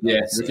 Remember,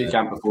 rookie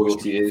camp before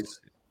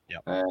OTAs. Yeah.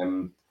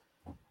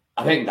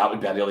 I think that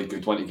would be a really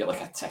good one to get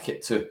a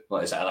ticket to.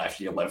 If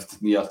you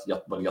lived near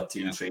where your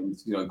team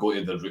trains, go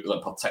to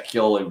the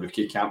particularly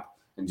rookie camp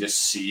and just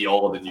see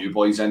all of the new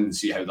boys in and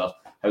see how they're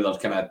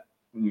kind of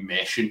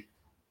meshing.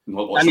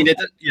 I mean,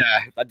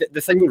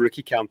 the thing with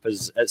rookie camp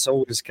is it's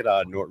always kind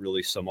of not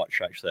really so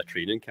much actually a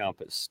training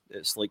camp. It's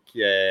like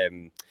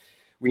when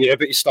you're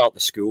about to start the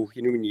school,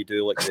 when you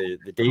do the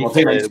day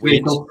the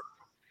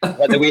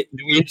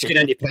Waynes get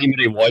into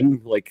primary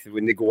one, like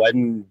when they go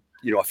in,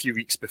 a few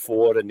weeks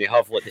before, and they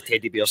have the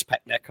teddy bears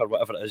picnic or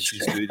whatever it is you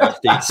do these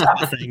days.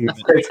 Sort of thing.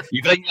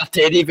 You bring your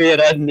teddy bear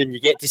in, and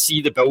you get to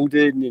see the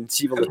building and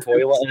see where the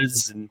toilet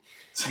is, and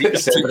meet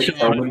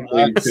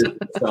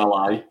the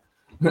lie.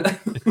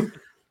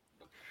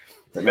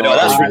 But no,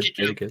 that's rookie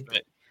camp.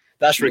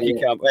 That's rookie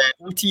camp.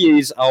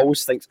 OTAs, I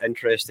always think it's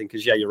interesting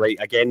because, you're right.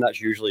 Again,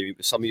 that's usually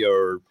some of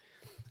your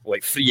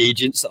free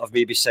agents that have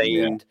maybe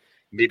signed,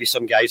 maybe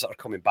some guys that are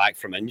coming back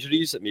from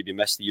injuries that maybe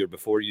missed the year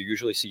before. You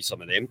usually see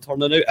some of them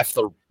turning out if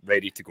they're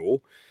ready to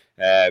go,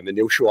 and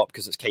they'll show up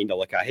because it's kind of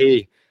like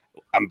hey,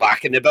 I'm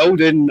back in the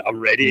building, I'm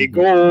ready to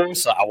go,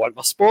 so I want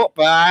my spot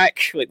back.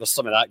 There's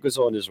some of that goes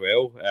on as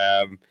well,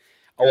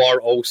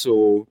 or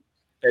also.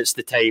 It's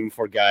the time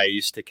for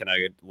guys to kind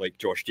of like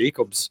Josh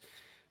Jacobs,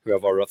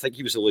 whoever. I think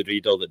he was the only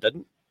reader that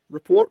didn't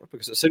report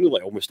because it sounded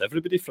like almost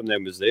everybody from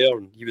them was there,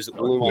 and he was the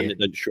only one that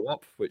didn't show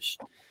up, which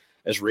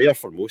is rare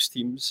for most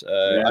teams.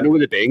 I know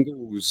with the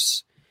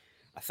Bengals,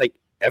 I think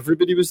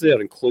everybody was there,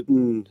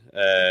 including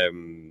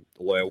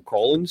Lyle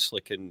Collins.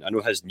 I know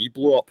his knee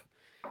blew up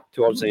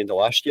towards the end of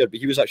last year, but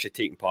he was actually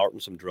taking part in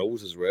some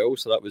drills as well.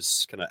 So that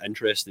was kind of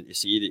interesting to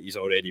see that he's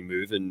already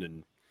moving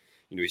and.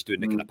 He's doing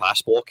the kind of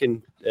pass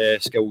blocking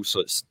skills, so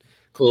it's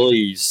clearly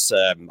he's.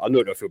 I don't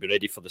know if he'll be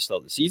ready for the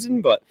start of the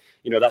season, but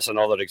that's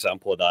another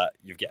example of that.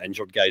 You've got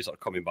injured guys that are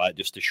coming back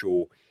just to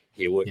show,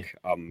 hey, look,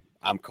 I'm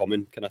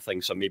coming, kind of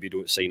thing. So maybe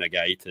don't sign a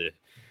guy to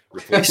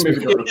replace me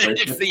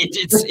in free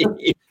agency.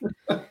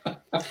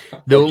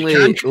 The only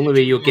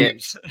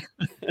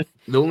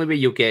way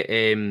you'll get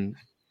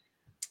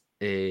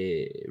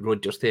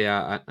Rodgers to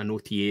an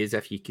OTA is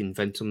if you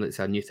convince him that it's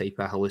a new type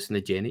of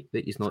hallucinogenic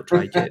that he's not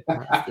tried yet.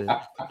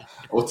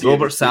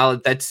 Robert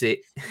Salad did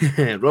say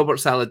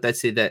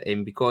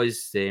that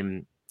because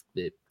the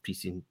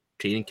pre-season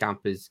training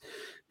camp has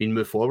been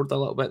moved forward a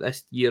little bit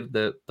this year,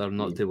 that they're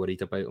not too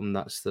worried about him.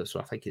 So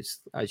I think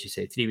it's, as you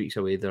said, 3 weeks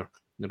away. They're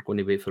going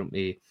to wait for him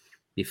to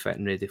be fit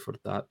and ready for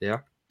that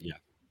there. Yeah.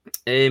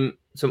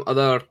 Some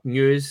other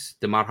news: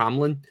 Damar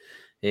Hamlin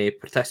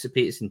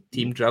participates in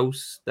team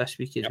drills this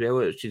week as well,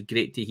 which is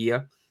great to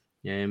hear.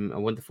 A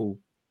wonderful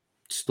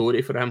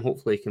story for him.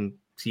 Hopefully, he can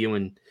see him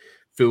in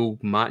full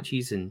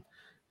matches and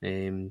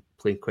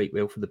playing quite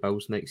well for the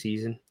Bills next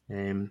season.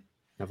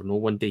 Never know,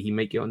 one day he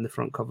might get on the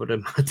front cover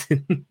of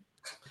Madden.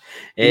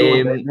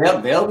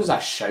 There was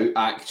a shout,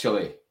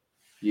 actually.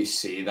 You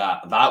say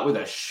that would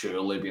have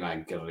surely been a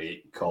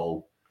great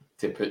call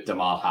to put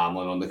Damar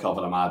Hamlin on the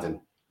cover of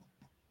Madden.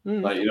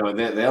 Like,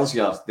 there's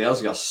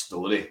your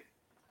story.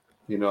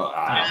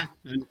 I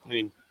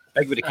mean,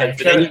 big with the kid,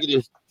 but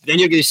then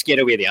you're going to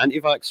scare away the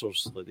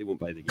anti-vaxxers. Like, they won't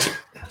buy the game.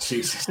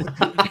 Jesus.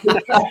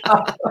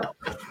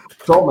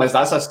 Problem is,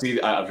 that's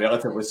a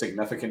relatively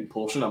significant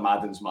portion of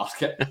Madden's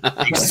market.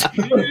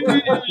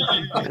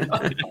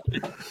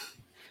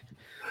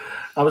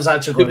 I was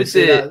actually going to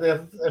say that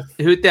there.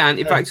 Who'd the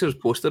anti-vaxxers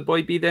poster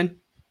boy be then?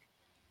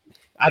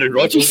 Aaron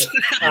Rodgers.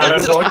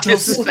 Aaron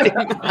Rodgers.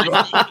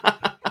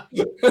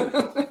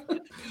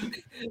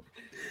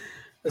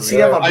 Has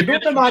he ever been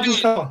on the Madden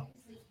cover?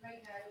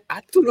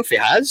 I don't know if he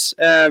has.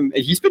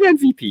 He's been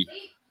MVP.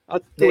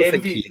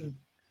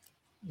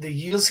 The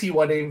years he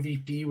won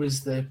MVP was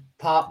the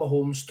Pat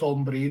Mahomes,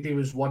 Tom Brady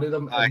was one of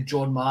them, and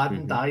John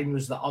Madden dying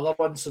was the other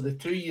one. So the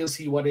 2 years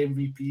he won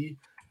MVP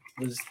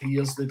was the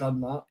years they done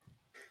that.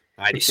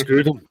 They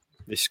screwed him.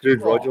 They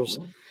screwed Rodgers.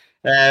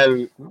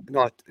 No,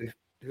 who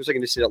was I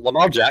going to say?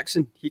 Lamar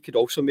Jackson. He could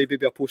also maybe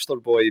be a poster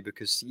boy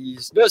because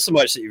he's not so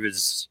much that he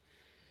was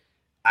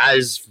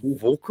as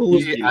vocal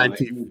as the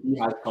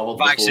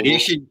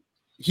anti-vaccination.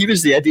 He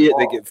was the idiot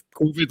that got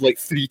COVID like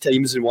 3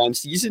 times in one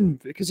season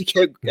because he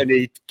kind of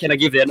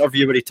gave the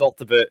interview where he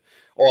talked about,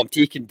 I'm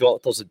taking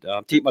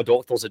my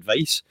doctor's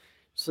advice.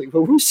 It's like,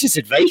 well, who's his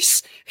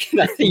advice?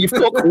 You've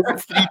got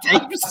COVID 3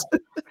 times.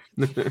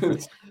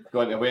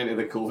 Going away into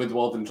the COVID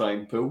ward and try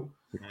and pull.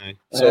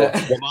 So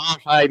Lamar,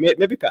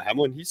 maybe put him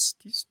on. He's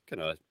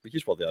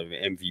worthy of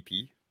an MVP.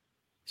 He's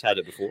had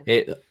it before.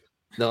 The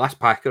last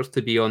Packers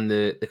to be on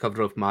the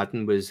cover of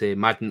Madden was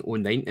Madden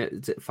 09.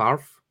 Is it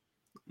Favre?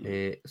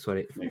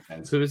 Sorry,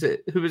 who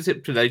was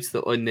it pronounced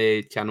that on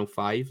the Channel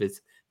 5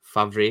 is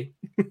Favre?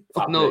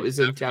 No, it was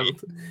on Channel.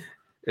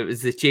 It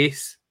was the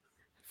Chase.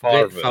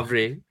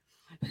 Favre.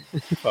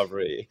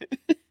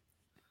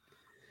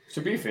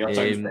 To be fair,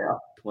 sounds fair.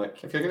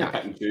 Like, if you're going to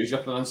pick and choose your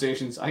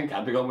pronunciations, I think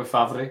I'd be going with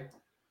Favre.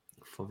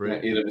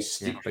 Big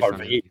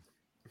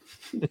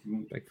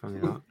fan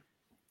of that.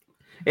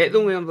 The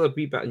only other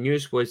wee bit of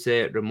news was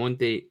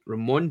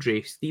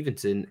Ramondre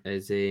Stevenson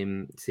is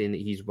saying that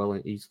he's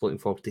looking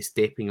forward to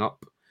stepping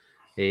up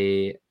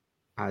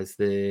as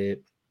the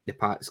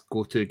Pats'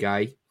 go-to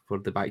guy for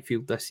the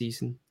backfield this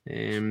season.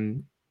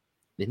 They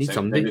need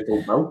somebody.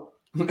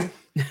 What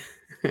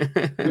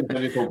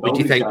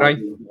do you think,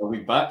 Brian? A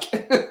lead back.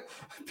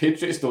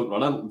 Patriots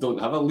don't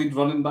have a lead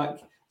running back,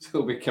 so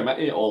it'll be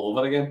committee all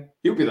over again.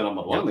 He'll be the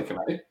number one in the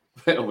committee.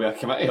 It'll be a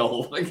committee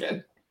all over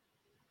again.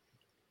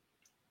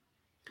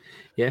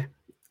 Yeah.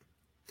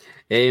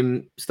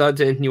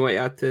 Studs, anything you want to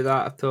add to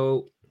that at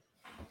all?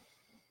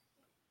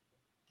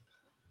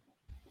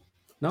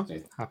 No?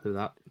 Happy with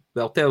that.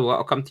 Well, I'll tell you what,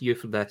 I'll come to you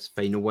for this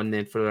final one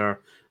then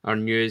for our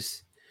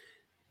news.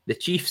 The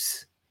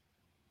Chiefs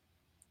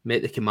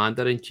met the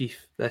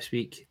Commander-in-Chief this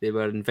week. They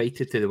were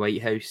invited to the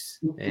White House.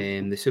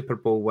 The Super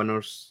Bowl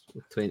winners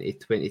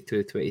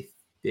 2022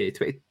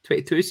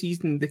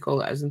 season, they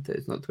call it, isn't it?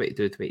 It's not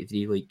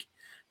 22-23 like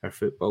our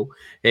football.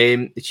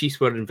 The Chiefs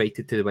were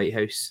invited to the White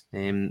House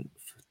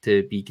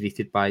to be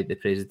greeted by the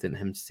president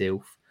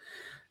himself.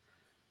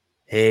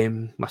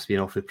 Must be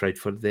an awfully proud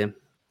for them.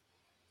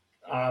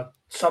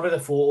 Some of the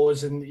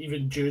photos and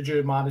even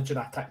Juju managing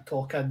a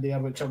TikTok in there,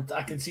 which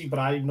I can see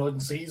Brian nodding,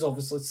 so he's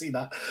obviously seen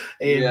that.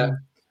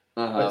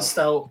 But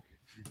still,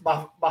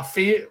 my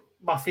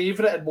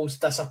favourite and most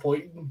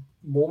disappointing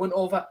moment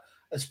of it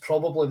is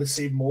probably the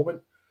same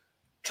moment.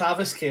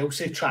 Travis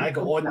Kelce trying to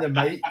get on the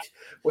mic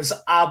was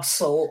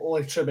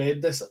absolutely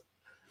tremendous.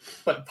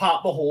 But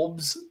Pat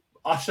Mahomes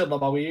ushering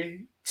them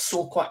away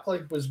so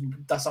quickly was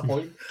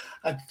disappointing.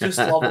 I just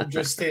love him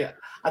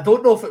I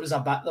don't know if it was a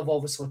bit they've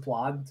obviously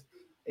planned,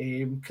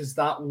 because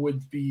that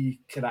would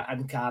be kind of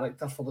in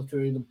character for the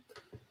two of them.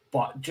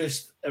 But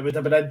just, it would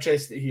have been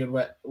interesting to hear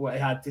what he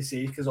had to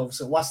say, because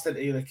obviously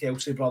listening to the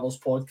Kelce Brothers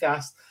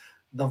podcast,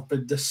 they've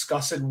been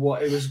discussing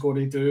what he was going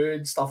to do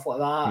and stuff like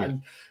that,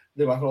 and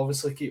they were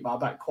obviously keeping a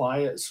bit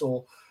quiet.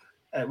 So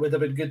it would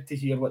have been good to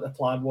hear what the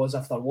plan was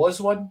if there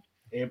was one.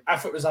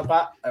 If it was a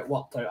bit, it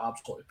worked out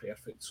absolutely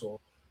perfect. So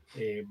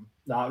it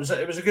was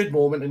a good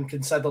moment, and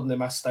considering they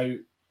missed out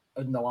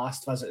in the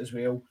last visit as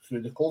well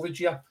through the COVID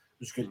year.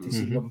 It was good to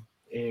see them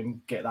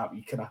get that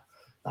wee kind of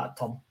that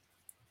turn.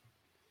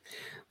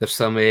 There's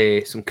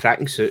some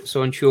cracking suits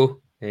on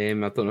show. I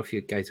don't know if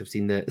you guys have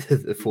seen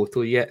the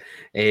photo yet.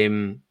 I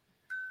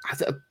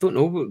don't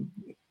know.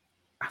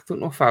 I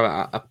don't know if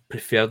I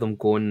prefer them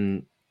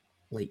going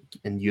like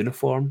in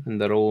uniform and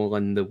they're all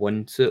in the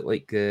one suit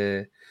like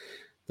the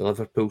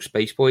Liverpool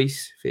Spice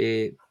Boys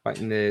back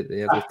in the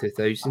early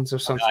 2000s or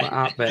something like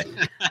that. But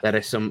there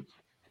is some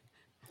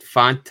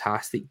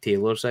fantastic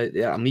tailors out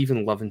there. I'm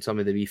even loving some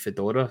of the wee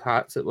fedora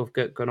hats that we've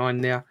got going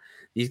on there.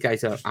 These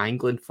guys are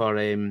angling for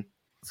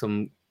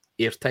some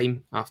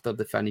airtime after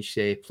they finish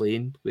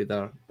playing with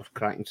their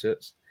cracking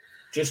suits.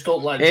 Just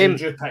don't let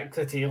Juju pick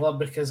the tailor,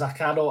 because I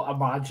cannot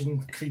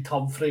imagine Creed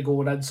Humphrey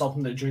going in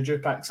something that Juju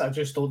picks. I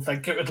just don't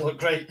think it would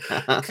look right.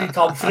 Creed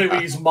Humphrey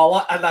with his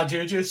mullet and a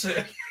Juju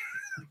suit.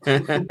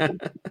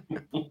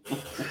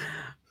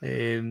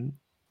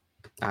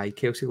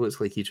 Kelsey looks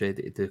like he's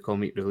ready to do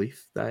comic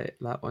relief. That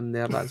one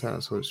there, that's an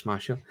absolute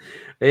smasher.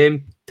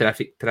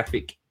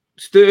 Terrific.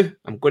 Stu,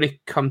 I'm going to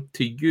come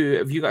to you.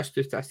 Have you got a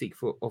statistic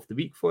of the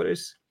week for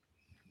us?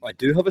 I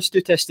do have a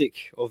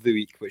statistic of the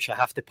week, which I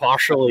have to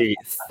partially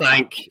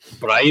thank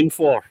Brian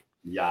for.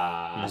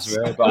 Yeah, as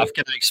well, but I've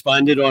kind of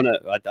expanded on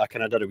it. I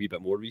kind of did a wee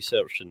bit more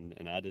research and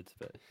added.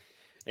 But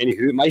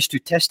anywho, my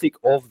statistic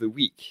of the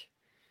week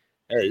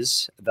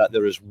is that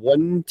there is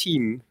one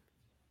team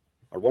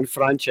or one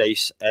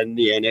franchise in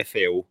the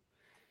NFL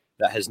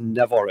that has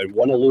never, and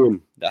one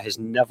alone, that has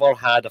never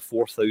had a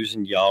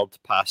 4,000-yard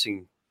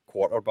passing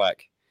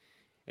quarterback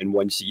in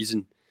one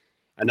season.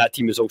 And that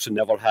team has also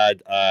never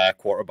had a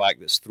quarterback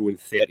that's thrown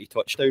 30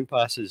 touchdown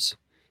passes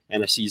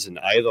in a season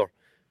either.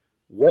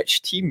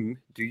 Which team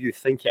do you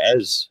think it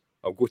is?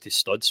 I'll go to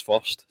Studs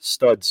first.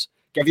 Studs,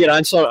 give your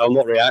answer. I'll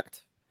not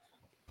react.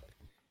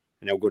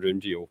 And I'll go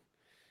round you.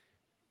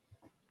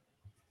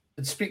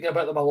 And speaking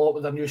about them a lot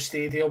with their new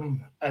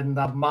stadium and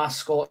their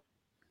mascot,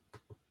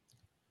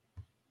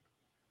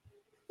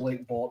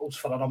 like Bottles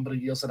for a number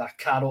of years, and I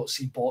cannot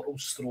see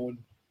Bottles thrown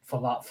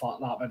for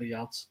that many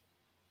yards.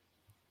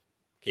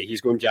 Okay,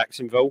 he's going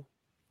Jacksonville.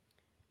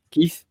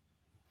 Keith?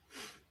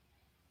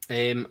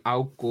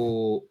 I'll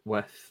go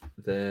with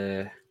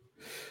the...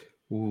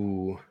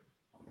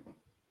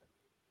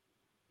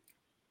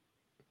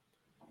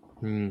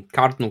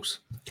 Cardinals.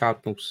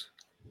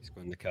 He's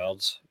going the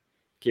Cards.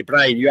 Okay,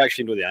 Brian, you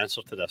actually know the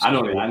answer to this. I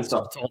know the answer.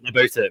 I'm talking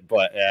about it,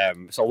 but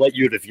so I'll let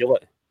you reveal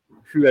it.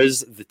 Who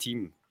is the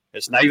team?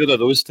 It's neither of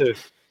those two.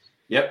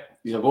 Yep,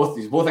 these are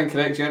both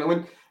incorrect,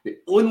 gentlemen. The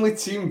only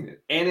team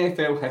in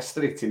NFL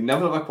history to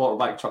never have a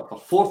quarterback chuck for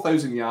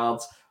 4,000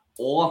 yards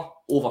or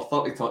over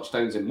 30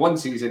 touchdowns in one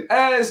season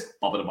is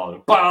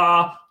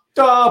the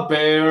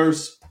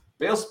Bears.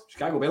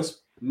 Chicago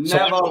Bears.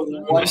 Never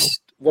won.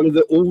 One of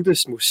the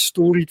oldest, most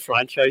storied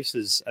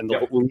franchises, and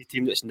the only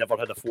team that's never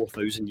had a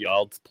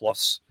 4,000-yard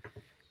plus.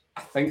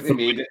 I think they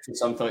made it to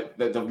something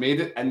that they've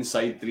made it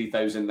inside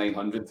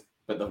 3,900,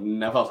 but they've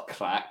never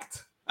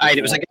cracked. Aye,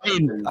 it was a guy,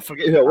 I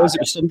forget who it was.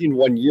 It was somebody in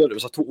 1 year. It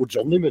was a total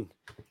journeyman.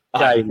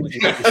 It was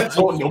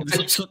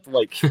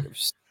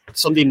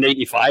somebody in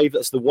 95.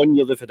 That's the 1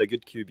 year they've had a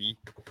good QB.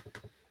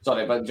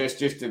 Sorry, but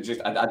just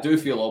I do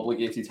feel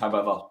obligated,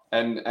 however,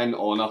 in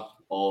honour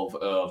of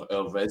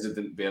our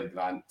resident Bear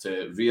Grant,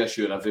 to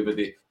reassure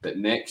everybody that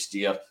next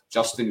year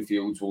Justin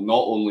Fields will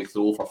not only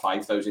throw for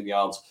 5,000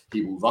 yards,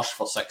 he will rush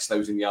for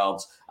 6,000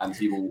 yards, and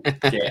he will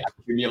get a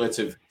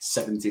cumulative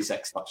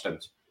 76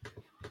 touchdowns.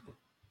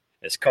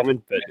 It's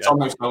coming, but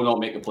somehow still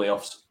not make the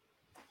playoffs.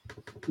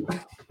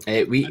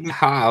 We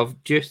have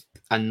just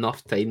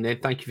enough time then.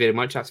 Thank you very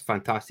much. That's a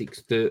fantastic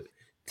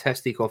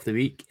statistic of the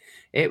week.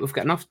 We've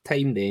got enough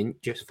time then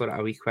just for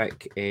a wee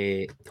quick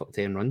top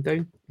 10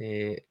 rundown.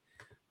 We're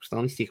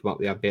still need to come up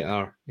with a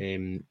better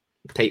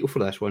title for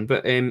this one,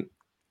 but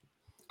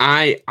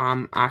I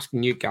am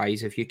asking you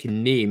guys if you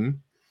can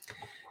name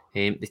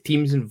the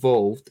teams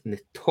involved in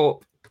the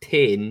top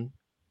 10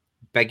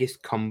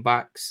 biggest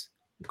comeback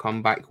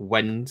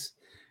wins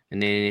in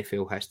the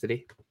NFL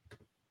history.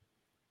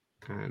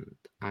 And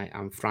I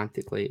am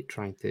frantically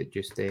trying to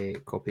just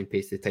copy and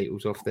paste the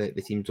titles of the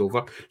teams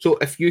over. So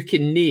if you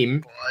can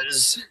name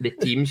the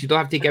teams, you don't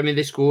have to give me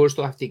the scores,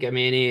 don't have to give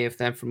me any of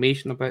the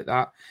information about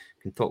that.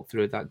 I can talk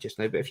through that just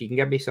now. But if you can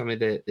give me some of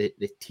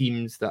the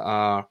teams that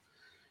are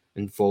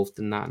involved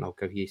in that, and I'll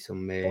give you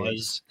some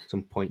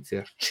points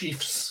there.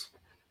 Chiefs.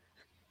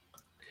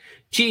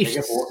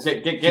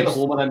 Get the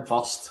homer in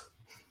first.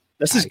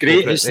 This is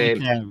great.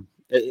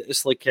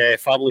 It's like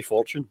Family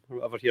Fortune, or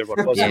whatever here.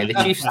 Yeah, the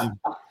Chiefs.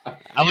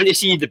 I want to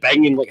see the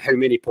bing and like how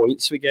many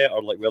points we get,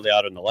 or like where they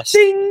are on the list.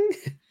 Ding!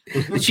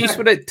 The Chiefs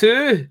were at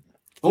 2.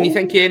 Can you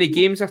think of any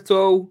games at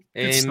all?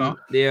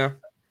 There.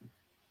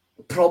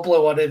 Probably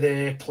one of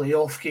the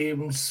playoff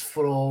games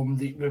from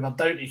we were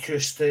down to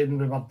Houston,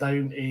 we were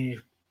down to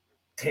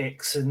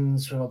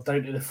Texans, we were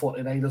down to the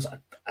 49ers.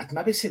 I'd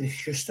maybe say the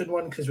Houston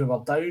one because we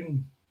were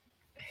down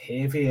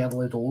heavy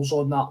early doors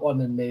on that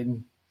one, and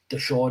then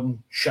Deshaun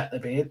shit the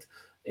bed.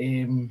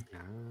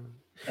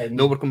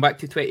 No, we're going back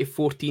to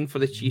 2014 for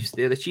the Chiefs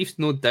there. The Chiefs,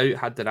 no doubt,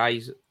 had their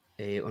eyes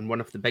on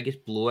one of the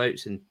biggest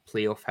blowouts in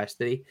playoff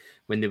history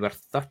when they were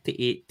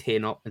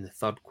 38-10 up in the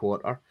third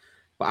quarter.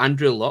 But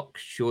Andrew Luck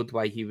showed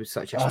why he was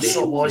such a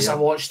special player. I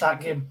watched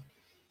that game.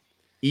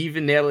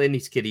 Even early in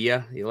his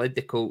career, he led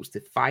the Colts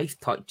to 5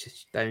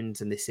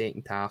 touchdowns in the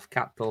second half,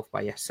 capped off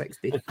by a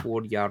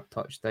 64-yard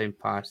touchdown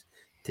pass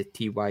to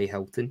T.Y.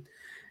 Hilton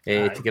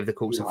to give the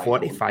Colts a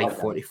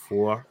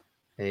 45-44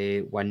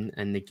 win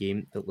in the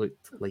game that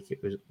looked like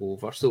it was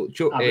over. So,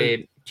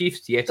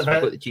 Chiefs, yes, we've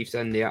got the Chiefs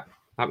in there.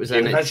 That was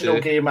in the original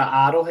game at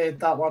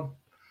Arrowhead, that one.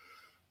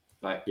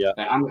 Right. Yeah.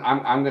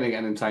 I'm going to get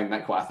in and try and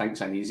nick what I think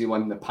is an easy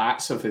one. The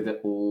Pats have had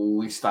at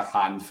least a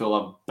handful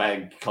of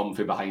big,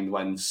 comfy behind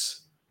wins.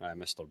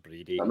 Mr.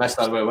 Brady.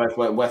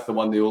 Mr. With the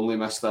one, the only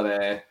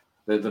Mr.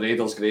 The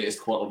Raiders'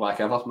 greatest quarterback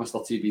ever,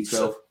 Mr.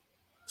 TB12.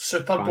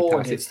 Super Bowl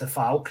against the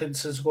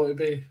Falcons has got to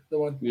be the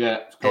one.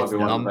 Yeah, it's got to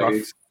be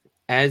one.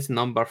 Is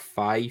number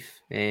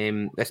 5.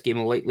 This game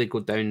will likely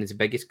go down as the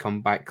biggest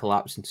comeback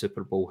collapse in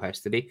Super Bowl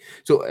history.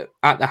 So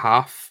at the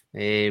half,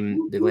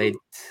 the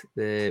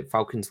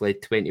Falcons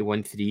led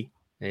 21-3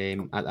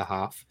 at the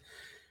half.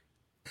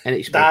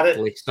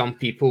 Inexplicably, some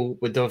people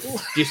would have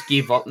just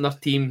gave up on their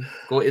team,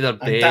 go to their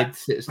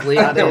beds. It's late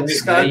at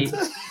night.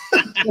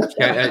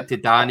 Shout out to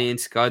Danny and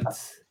Scud,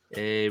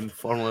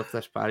 formerly of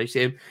this parish.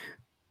 The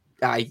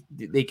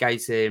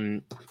guys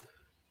did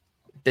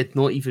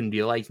not even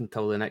realise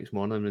until the next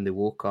morning when they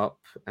woke up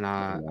and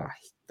a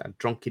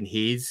drunken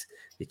haze.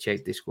 They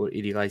checked the score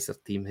to realise their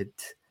team had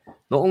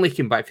not only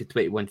come back for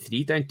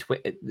 21-3 down.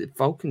 The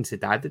Falcons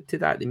had added to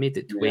that. They made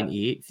it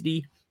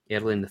 28-3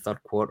 early in the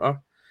third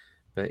quarter.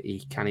 But he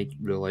can't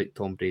rule out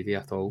Tom Brady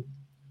at all.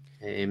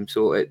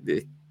 So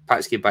the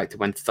Pats came back to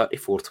win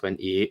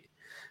 34-28.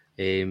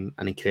 An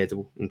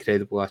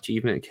incredible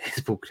achievement,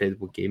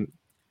 incredible game.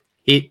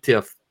 Hate to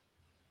have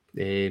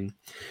been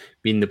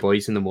the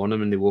boys in the morning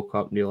when they woke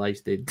up and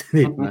realised they'd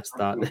missed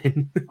that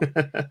then.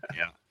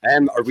 Yeah.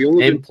 Are we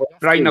only doing playoff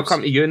Brian, games? I'll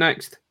come to you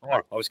next. Oh,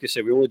 I was going to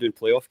say, we're only doing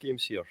playoff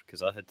games here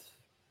because I had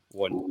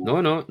one.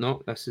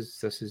 No. This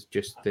is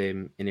just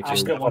NFL.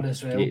 I've got one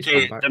as well.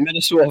 Okay, the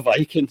Minnesota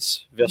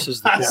Vikings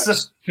versus the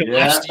Colts.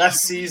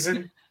 This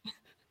season.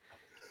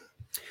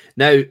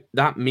 Now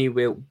that may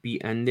well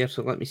be in there.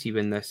 So let me see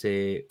when this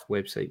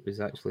website was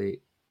actually.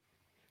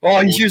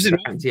 Oh, he's using an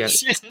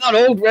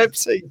old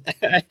website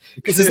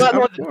because is that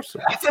not?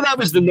 I thought that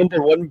was the number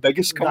 1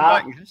 biggest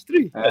comeback in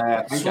history.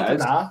 I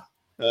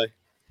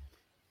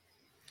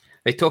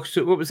talked.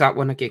 So what was that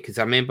one again? Because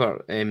I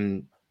remember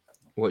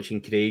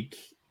watching Craig.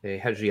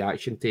 His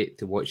reaction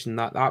to watching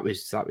that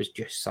was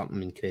just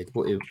something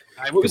incredible to watch.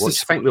 I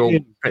think we all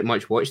pretty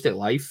much watched it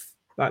live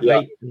that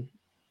night.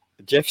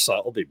 Jeff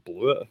Saturday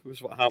blew it. It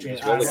was what happened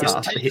as well. It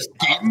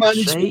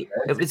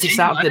was a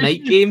Saturday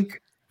night game.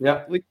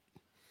 Yeah.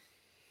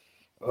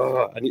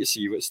 I need to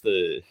see what's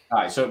the.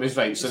 Aye, so it was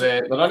right. So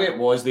the run it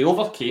was they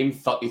overcame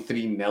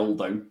 33-0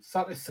 down.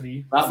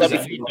 33. That was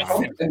 33.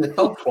 In the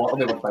third quarter,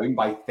 they were down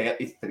by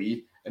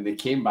 33, and they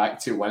came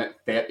back to win it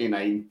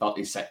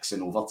 39-36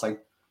 in overtime.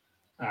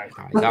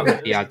 That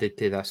would be added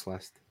to this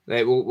list.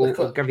 Right,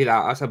 we'll give you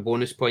that. That's a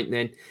bonus point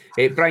then.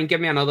 Brian, give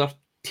me another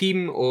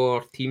team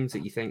or teams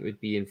that you think would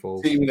be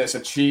involved. Team that's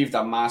achieved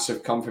a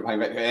massive comfort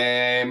behind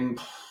it.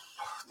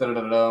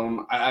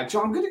 I'm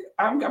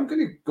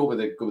gonna go with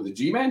the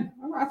G-Men.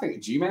 I think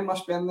the G-Men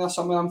must be in there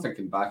somewhere. I'm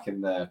thinking back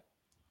in the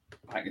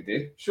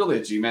day. Surely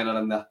the G-Men are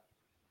in there.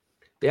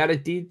 They are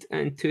indeed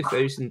in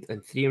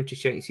 2003. I'm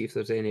just checking to see if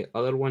there's any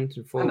other ones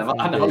involved.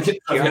 I never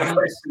get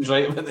questions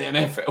right about the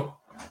NFL.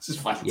 This is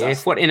fantastic. Yeah,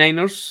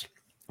 49ers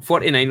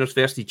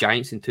versus the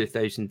Giants in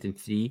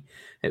 2003.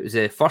 It was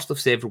the first of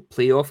several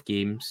playoff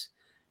games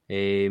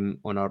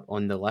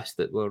on the list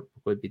that we're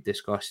going to be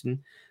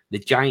discussing. The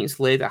Giants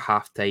led at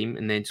halftime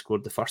and then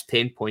scored the first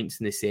 10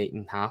 points in the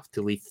second half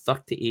to lead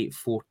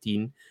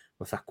 38-14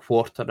 with a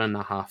quarter and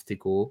a half to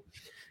go.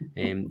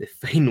 The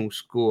final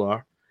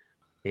score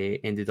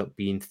ended up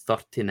being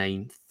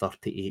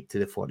 39-38 to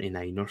the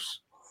 49ers.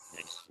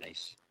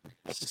 Nice.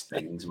 That's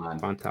things, man.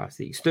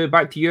 Fantastic. Stu,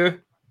 back to you.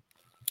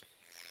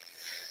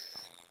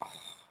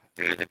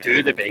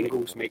 Do the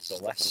Bengals make the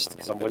list?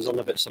 Because I'm wondering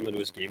about some of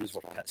those games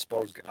where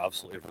Pittsburgh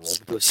absolutely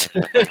robbed us.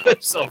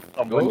 So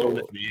I'm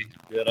wondering if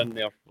they're in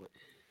there.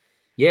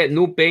 Yeah,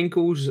 no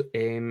Bengals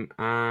and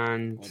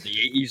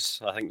the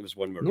 80s. I think there was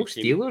one where no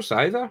Steelers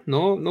either.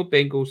 No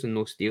Bengals and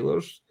no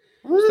Steelers.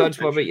 Studs,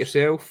 what about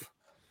yourself?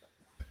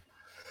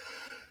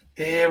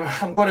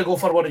 I'm going to go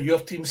for one of your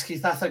teams,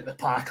 Keith. I think the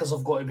Packers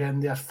have got to be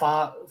in there.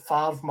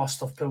 Favre must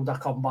have pulled a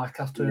comeback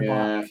or two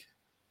back.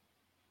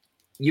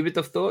 You would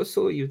have thought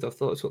so.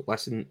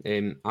 Listen,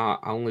 I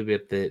only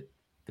wear the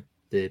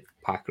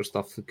Packer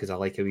stuff because I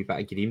like a wee bit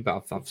of green,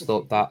 but I've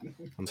stopped that.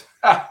 I'm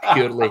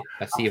purely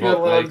a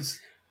Seahawk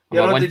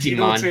now. I'm a one-team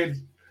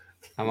man.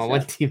 I'm a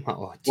one-team man.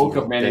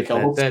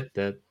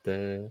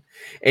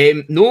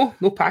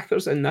 No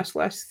Packers in this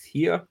list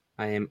here.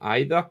 I am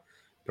either.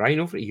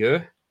 Brian, over to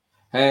you.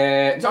 Do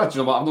you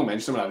know what? I've not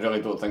mentioned them. I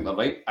really don't think they're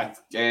right.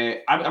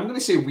 I'm going to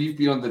say we've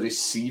been on the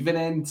receiving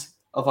end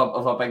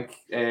of a big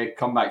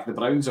comeback. The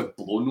Browns have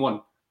blown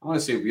one. I want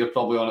to say we're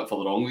probably on it for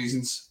the wrong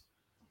reasons.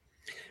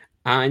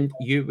 And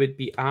you would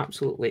be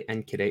absolutely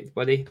incorrect,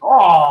 buddy.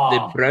 Oh!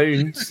 The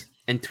Browns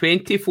in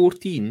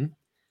 2014,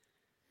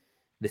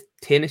 the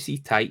Tennessee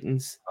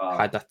Titans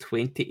had a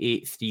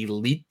 28-3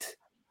 lead.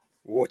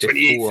 Oh,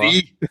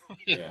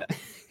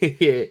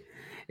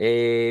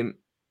 28-3?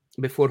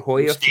 Before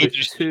Hoyer threw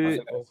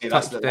 2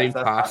 touchdown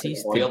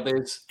passes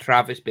to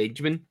Travis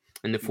Benjamin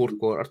in the fourth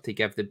quarter to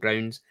give the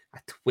Browns a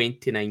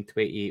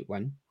 29-28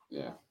 win.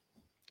 Yeah.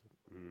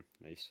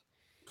 Nice.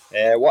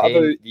 What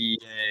about the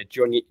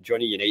Johnny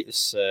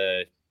Unitas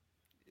era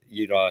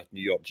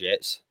New York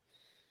Jets?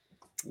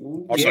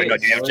 Sorry, not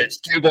New York Jets.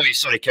 Cowboys.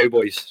 Sorry,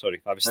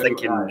 I was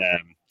thinking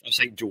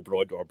Joe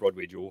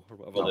Broadway Joe or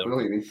whatever.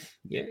 Really?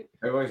 Yeah.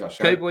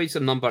 Cowboys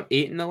are number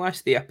 8 in the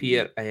list. They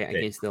appear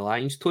against the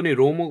Lions. Tony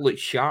Romo looked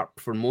sharp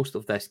for most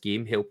of this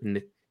game, helping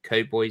the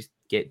Cowboys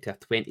get to a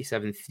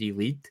 27-3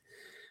 lead.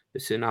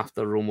 But soon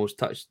after Romo's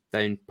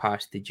touchdown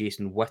pass to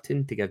Jason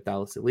Witten to give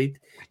Dallas the lead,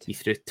 he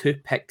threw 2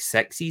 pick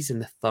sixes in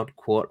the third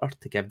quarter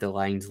to give the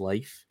Lions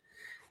life.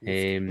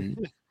 They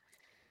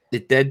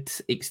did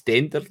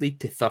extend their lead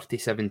to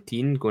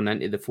 30-17 going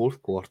into the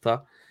fourth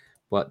quarter,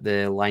 but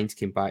the Lions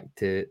came back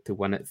to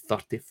win it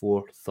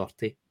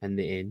 34-30 in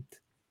the end.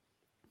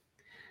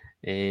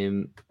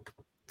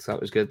 So that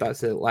was good.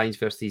 That's the Lions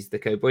versus the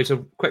Cowboys.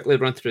 I'll quickly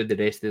run through the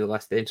rest of the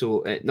list then.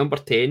 So at number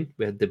 10,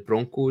 we had the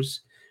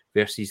Broncos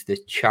versus the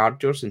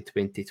Chargers in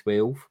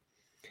 2012.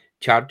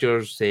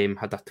 Chargers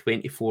had a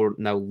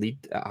 24-0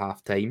 lead at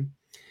halftime.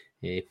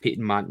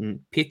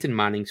 Peyton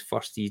Manning's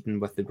first season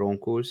with the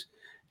Broncos.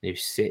 He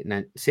was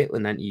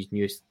settling into his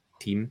newest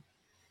team.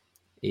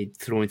 He'd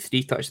thrown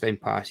 3 touchdown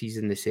passes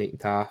in the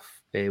second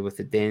half, with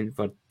the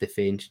Denver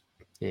defense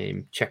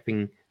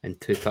chipping in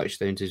 2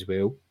 touchdowns as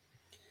well,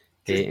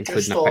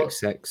 including a pick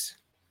 6.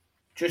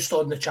 Just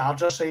on the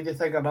Chargers side, I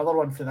think another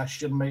one for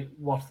this year might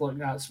worth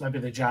looking at is maybe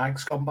the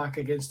Jags come back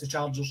against the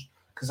Chargers,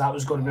 because that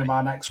was going to be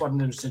my next one.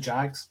 It was the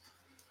Jags.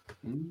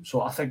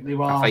 So I think they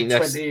were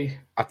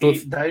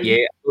 28 down. Yeah,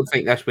 I don't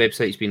think this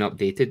website's been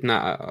updated. And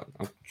I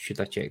should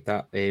have checked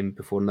that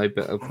before now.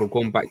 But if we're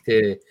going back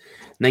to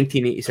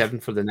 1987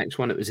 for the next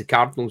one, it was the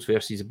Cardinals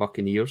versus the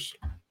Buccaneers.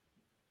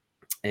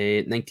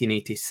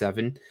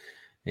 1987.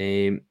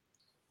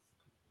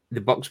 The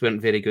Bucs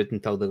weren't very good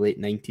until the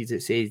late 90s,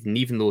 it says. And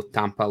even though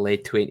Tampa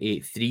led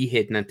 28-3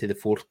 heading into the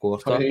fourth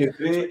quarter.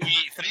 28-3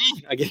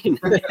 again.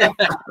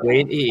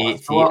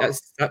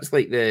 28-3. That's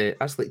like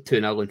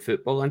 2-0 in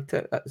football, isn't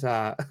it? That's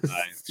a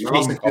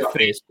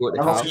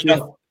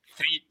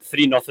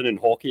 3-0 in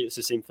hockey. It's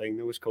the same thing.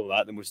 They always call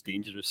that the most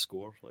dangerous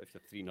score, like if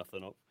you're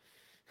 3-0 up.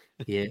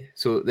 Yeah.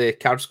 So the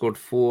Cards scored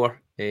 4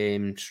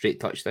 straight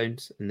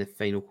touchdowns in the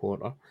final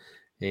quarter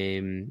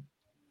to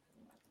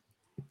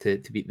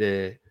beat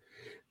the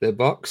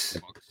Bucs.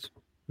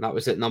 That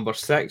was at number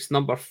 6.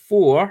 Number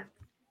 4,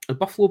 the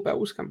Buffalo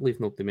Bills. Can't believe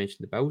nobody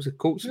mentioned the Bills. The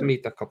Colts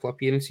made a couple of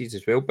appearances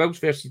as well. Bills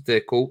versus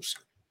the Colts.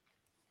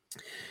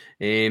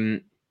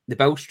 The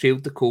Bills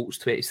trailed the Colts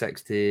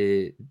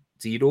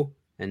 26-0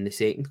 in the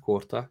second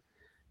quarter.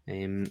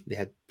 They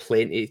had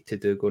plenty to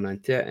do going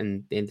into it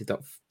and ended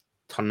up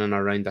turning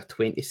around a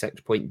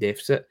 26-point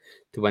deficit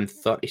to win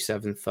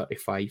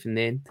 37-35 in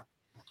the end.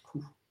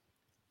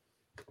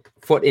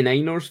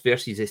 49ers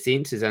versus the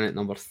Saints is in at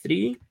number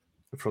 3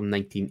 from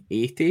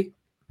 1980.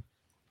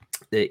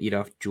 The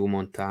era of Joe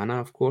Montana,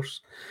 of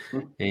course.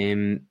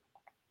 The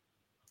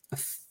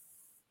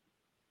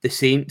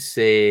Saints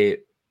were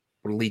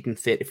leading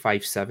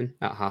 35-7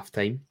 at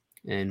halftime,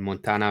 and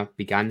Montana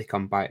began to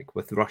come back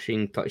with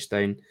rushing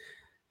touchdown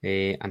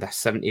and a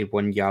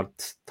 71-yard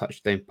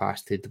touchdown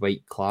pass to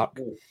Dwight Clark.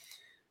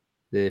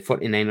 The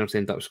 49ers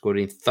end up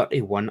scoring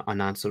 31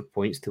 unanswered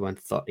points to win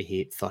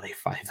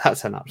 38-35.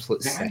 That's an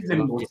absolute sick. They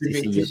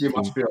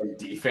must be on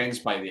defense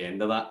by the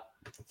end of that.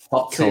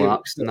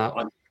 Collapsed in that.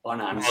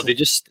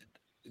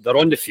 They're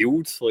on the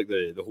field like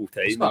the whole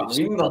time. That's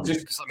what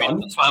that's what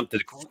happened to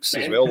the Colts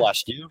as well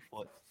last year.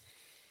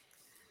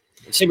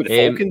 Same with the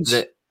Falcons.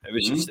 It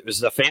was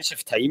the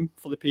offensive time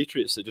for the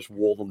Patriots that just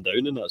wore them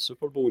down in that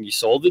Super Bowl, and you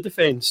saw the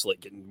defense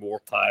like getting more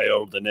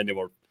tired, and then they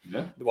were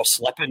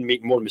slipping,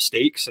 making more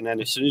mistakes, and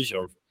then as soon as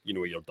you're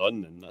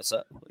done, and that's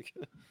it.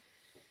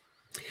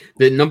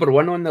 The number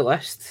 1 on the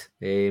list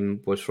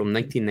was from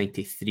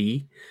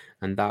 1993,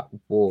 and that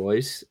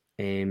was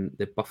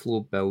the Buffalo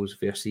Bills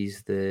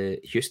versus the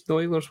Houston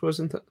Oilers,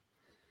 wasn't it?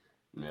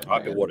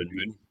 That'd be Warren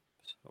Moon,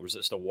 or was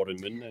it still Warren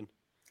Moon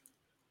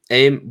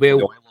then? Well,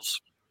 the Oilers.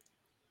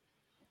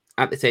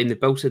 At the time, the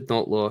Bills had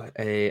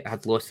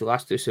lost the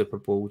last 2 Super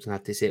Bowls and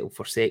had to settle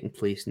for second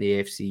place in the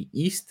AFC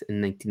East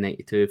in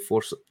 1992,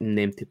 forcing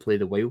them to play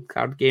the wild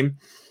card game.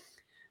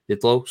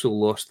 They'd also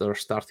lost their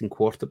starting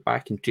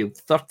quarterback and trailed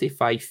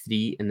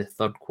 35-3 in the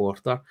third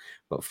quarter,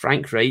 but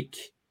Frank Reich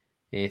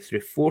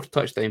threw 4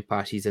 touchdown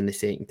passes in the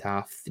second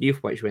half, 3 of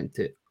which went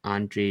to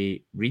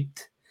Andre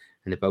Reed,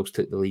 and the Bills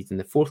took the lead in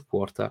the fourth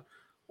quarter,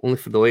 only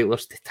for the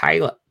Oilers to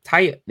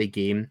tie the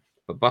game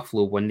but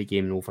Buffalo won the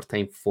game in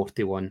overtime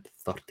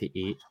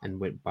 41-38 and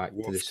went back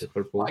to the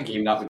Super Bowl. What a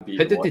game that would be.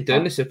 How did they do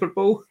in the Super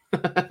Bowl?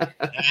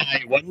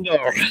 I wonder.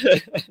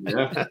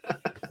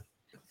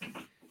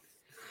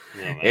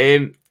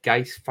 Yeah.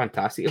 Guys,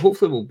 fantastic.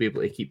 Hopefully we'll be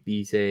able to keep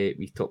these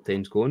top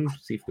 10s going.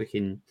 See if we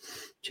can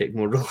check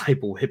more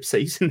reliable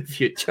websites in the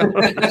future.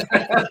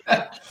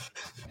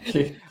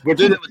 We're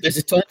doing it with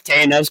this top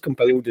 10 as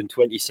compiled in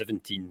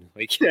 2017.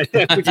 Like we're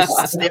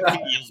just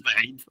 17 years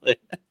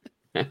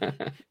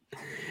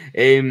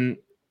behind.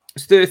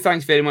 Stu,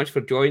 thanks very much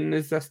for joining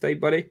us this time,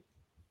 buddy.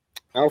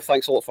 Well,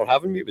 thanks a lot for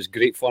having me. It was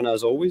great fun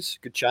as always.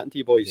 Good chatting to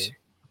you boys.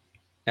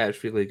 Yeah,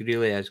 it's really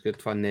is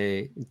good fun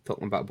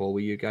talking about ball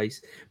with you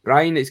guys.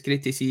 Brian, it's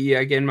great to see you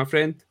again, my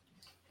friend.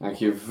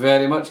 Thank you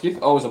very much,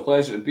 Keith. Always a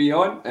pleasure to be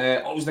on.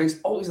 Always nice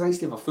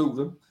to have a full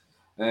room.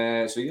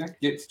 So yeah,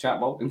 get to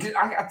chat ball. And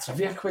I got a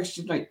trivia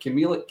question, right? Can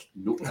we note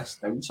this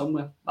down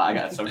somewhere? I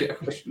got a trivia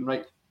question,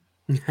 right?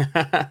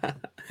 Get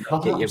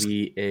your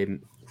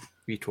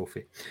wee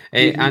trophy.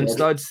 And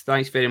Studs,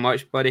 thanks very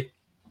much, buddy.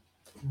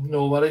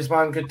 No worries,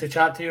 man. Good to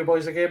chat to you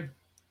boys again.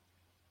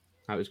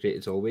 That was great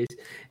as always.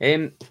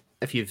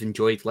 If you've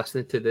enjoyed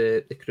listening to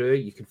the crew,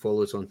 you can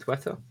follow us on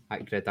Twitter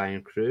at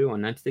 @GridIRN-CRU,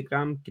 on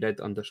Instagram,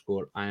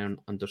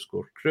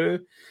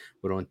 grid_iron_crew.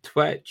 We're on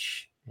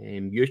Twitch,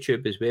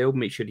 YouTube as well.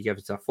 Make sure you give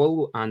us a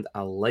follow and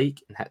a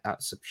like and hit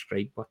that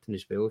subscribe button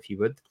as well if you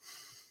would.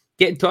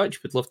 Get in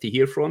touch. We'd love to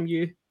hear from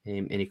you.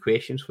 Any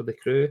questions for the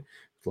crew,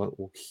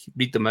 we'll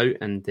read them out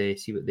and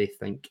see what they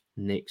think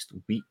next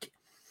week.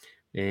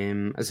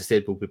 As I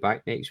said, we'll be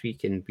back next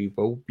week and we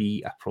will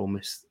be, I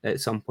promise,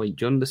 at some point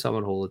during the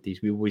summer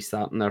holidays, we will be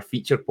starting our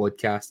feature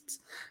podcasts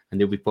and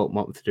they'll be popping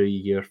up through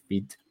your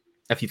feed.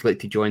 If you'd like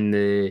to join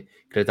the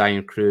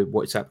GridIRN-CRU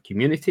WhatsApp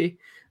community,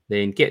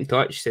 then get in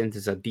touch, send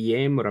us a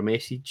DM or a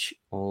message,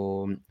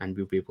 and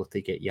we'll be able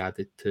to get you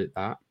added to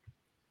that.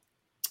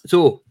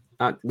 So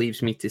that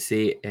leaves me to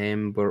say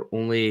we're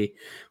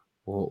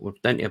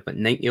down to about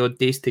 90 odd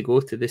days to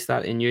go to the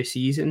start of a new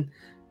season.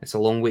 It's a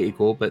long way to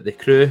go, but the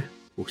crew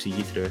will see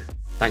you through.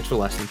 Thanks for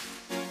listening.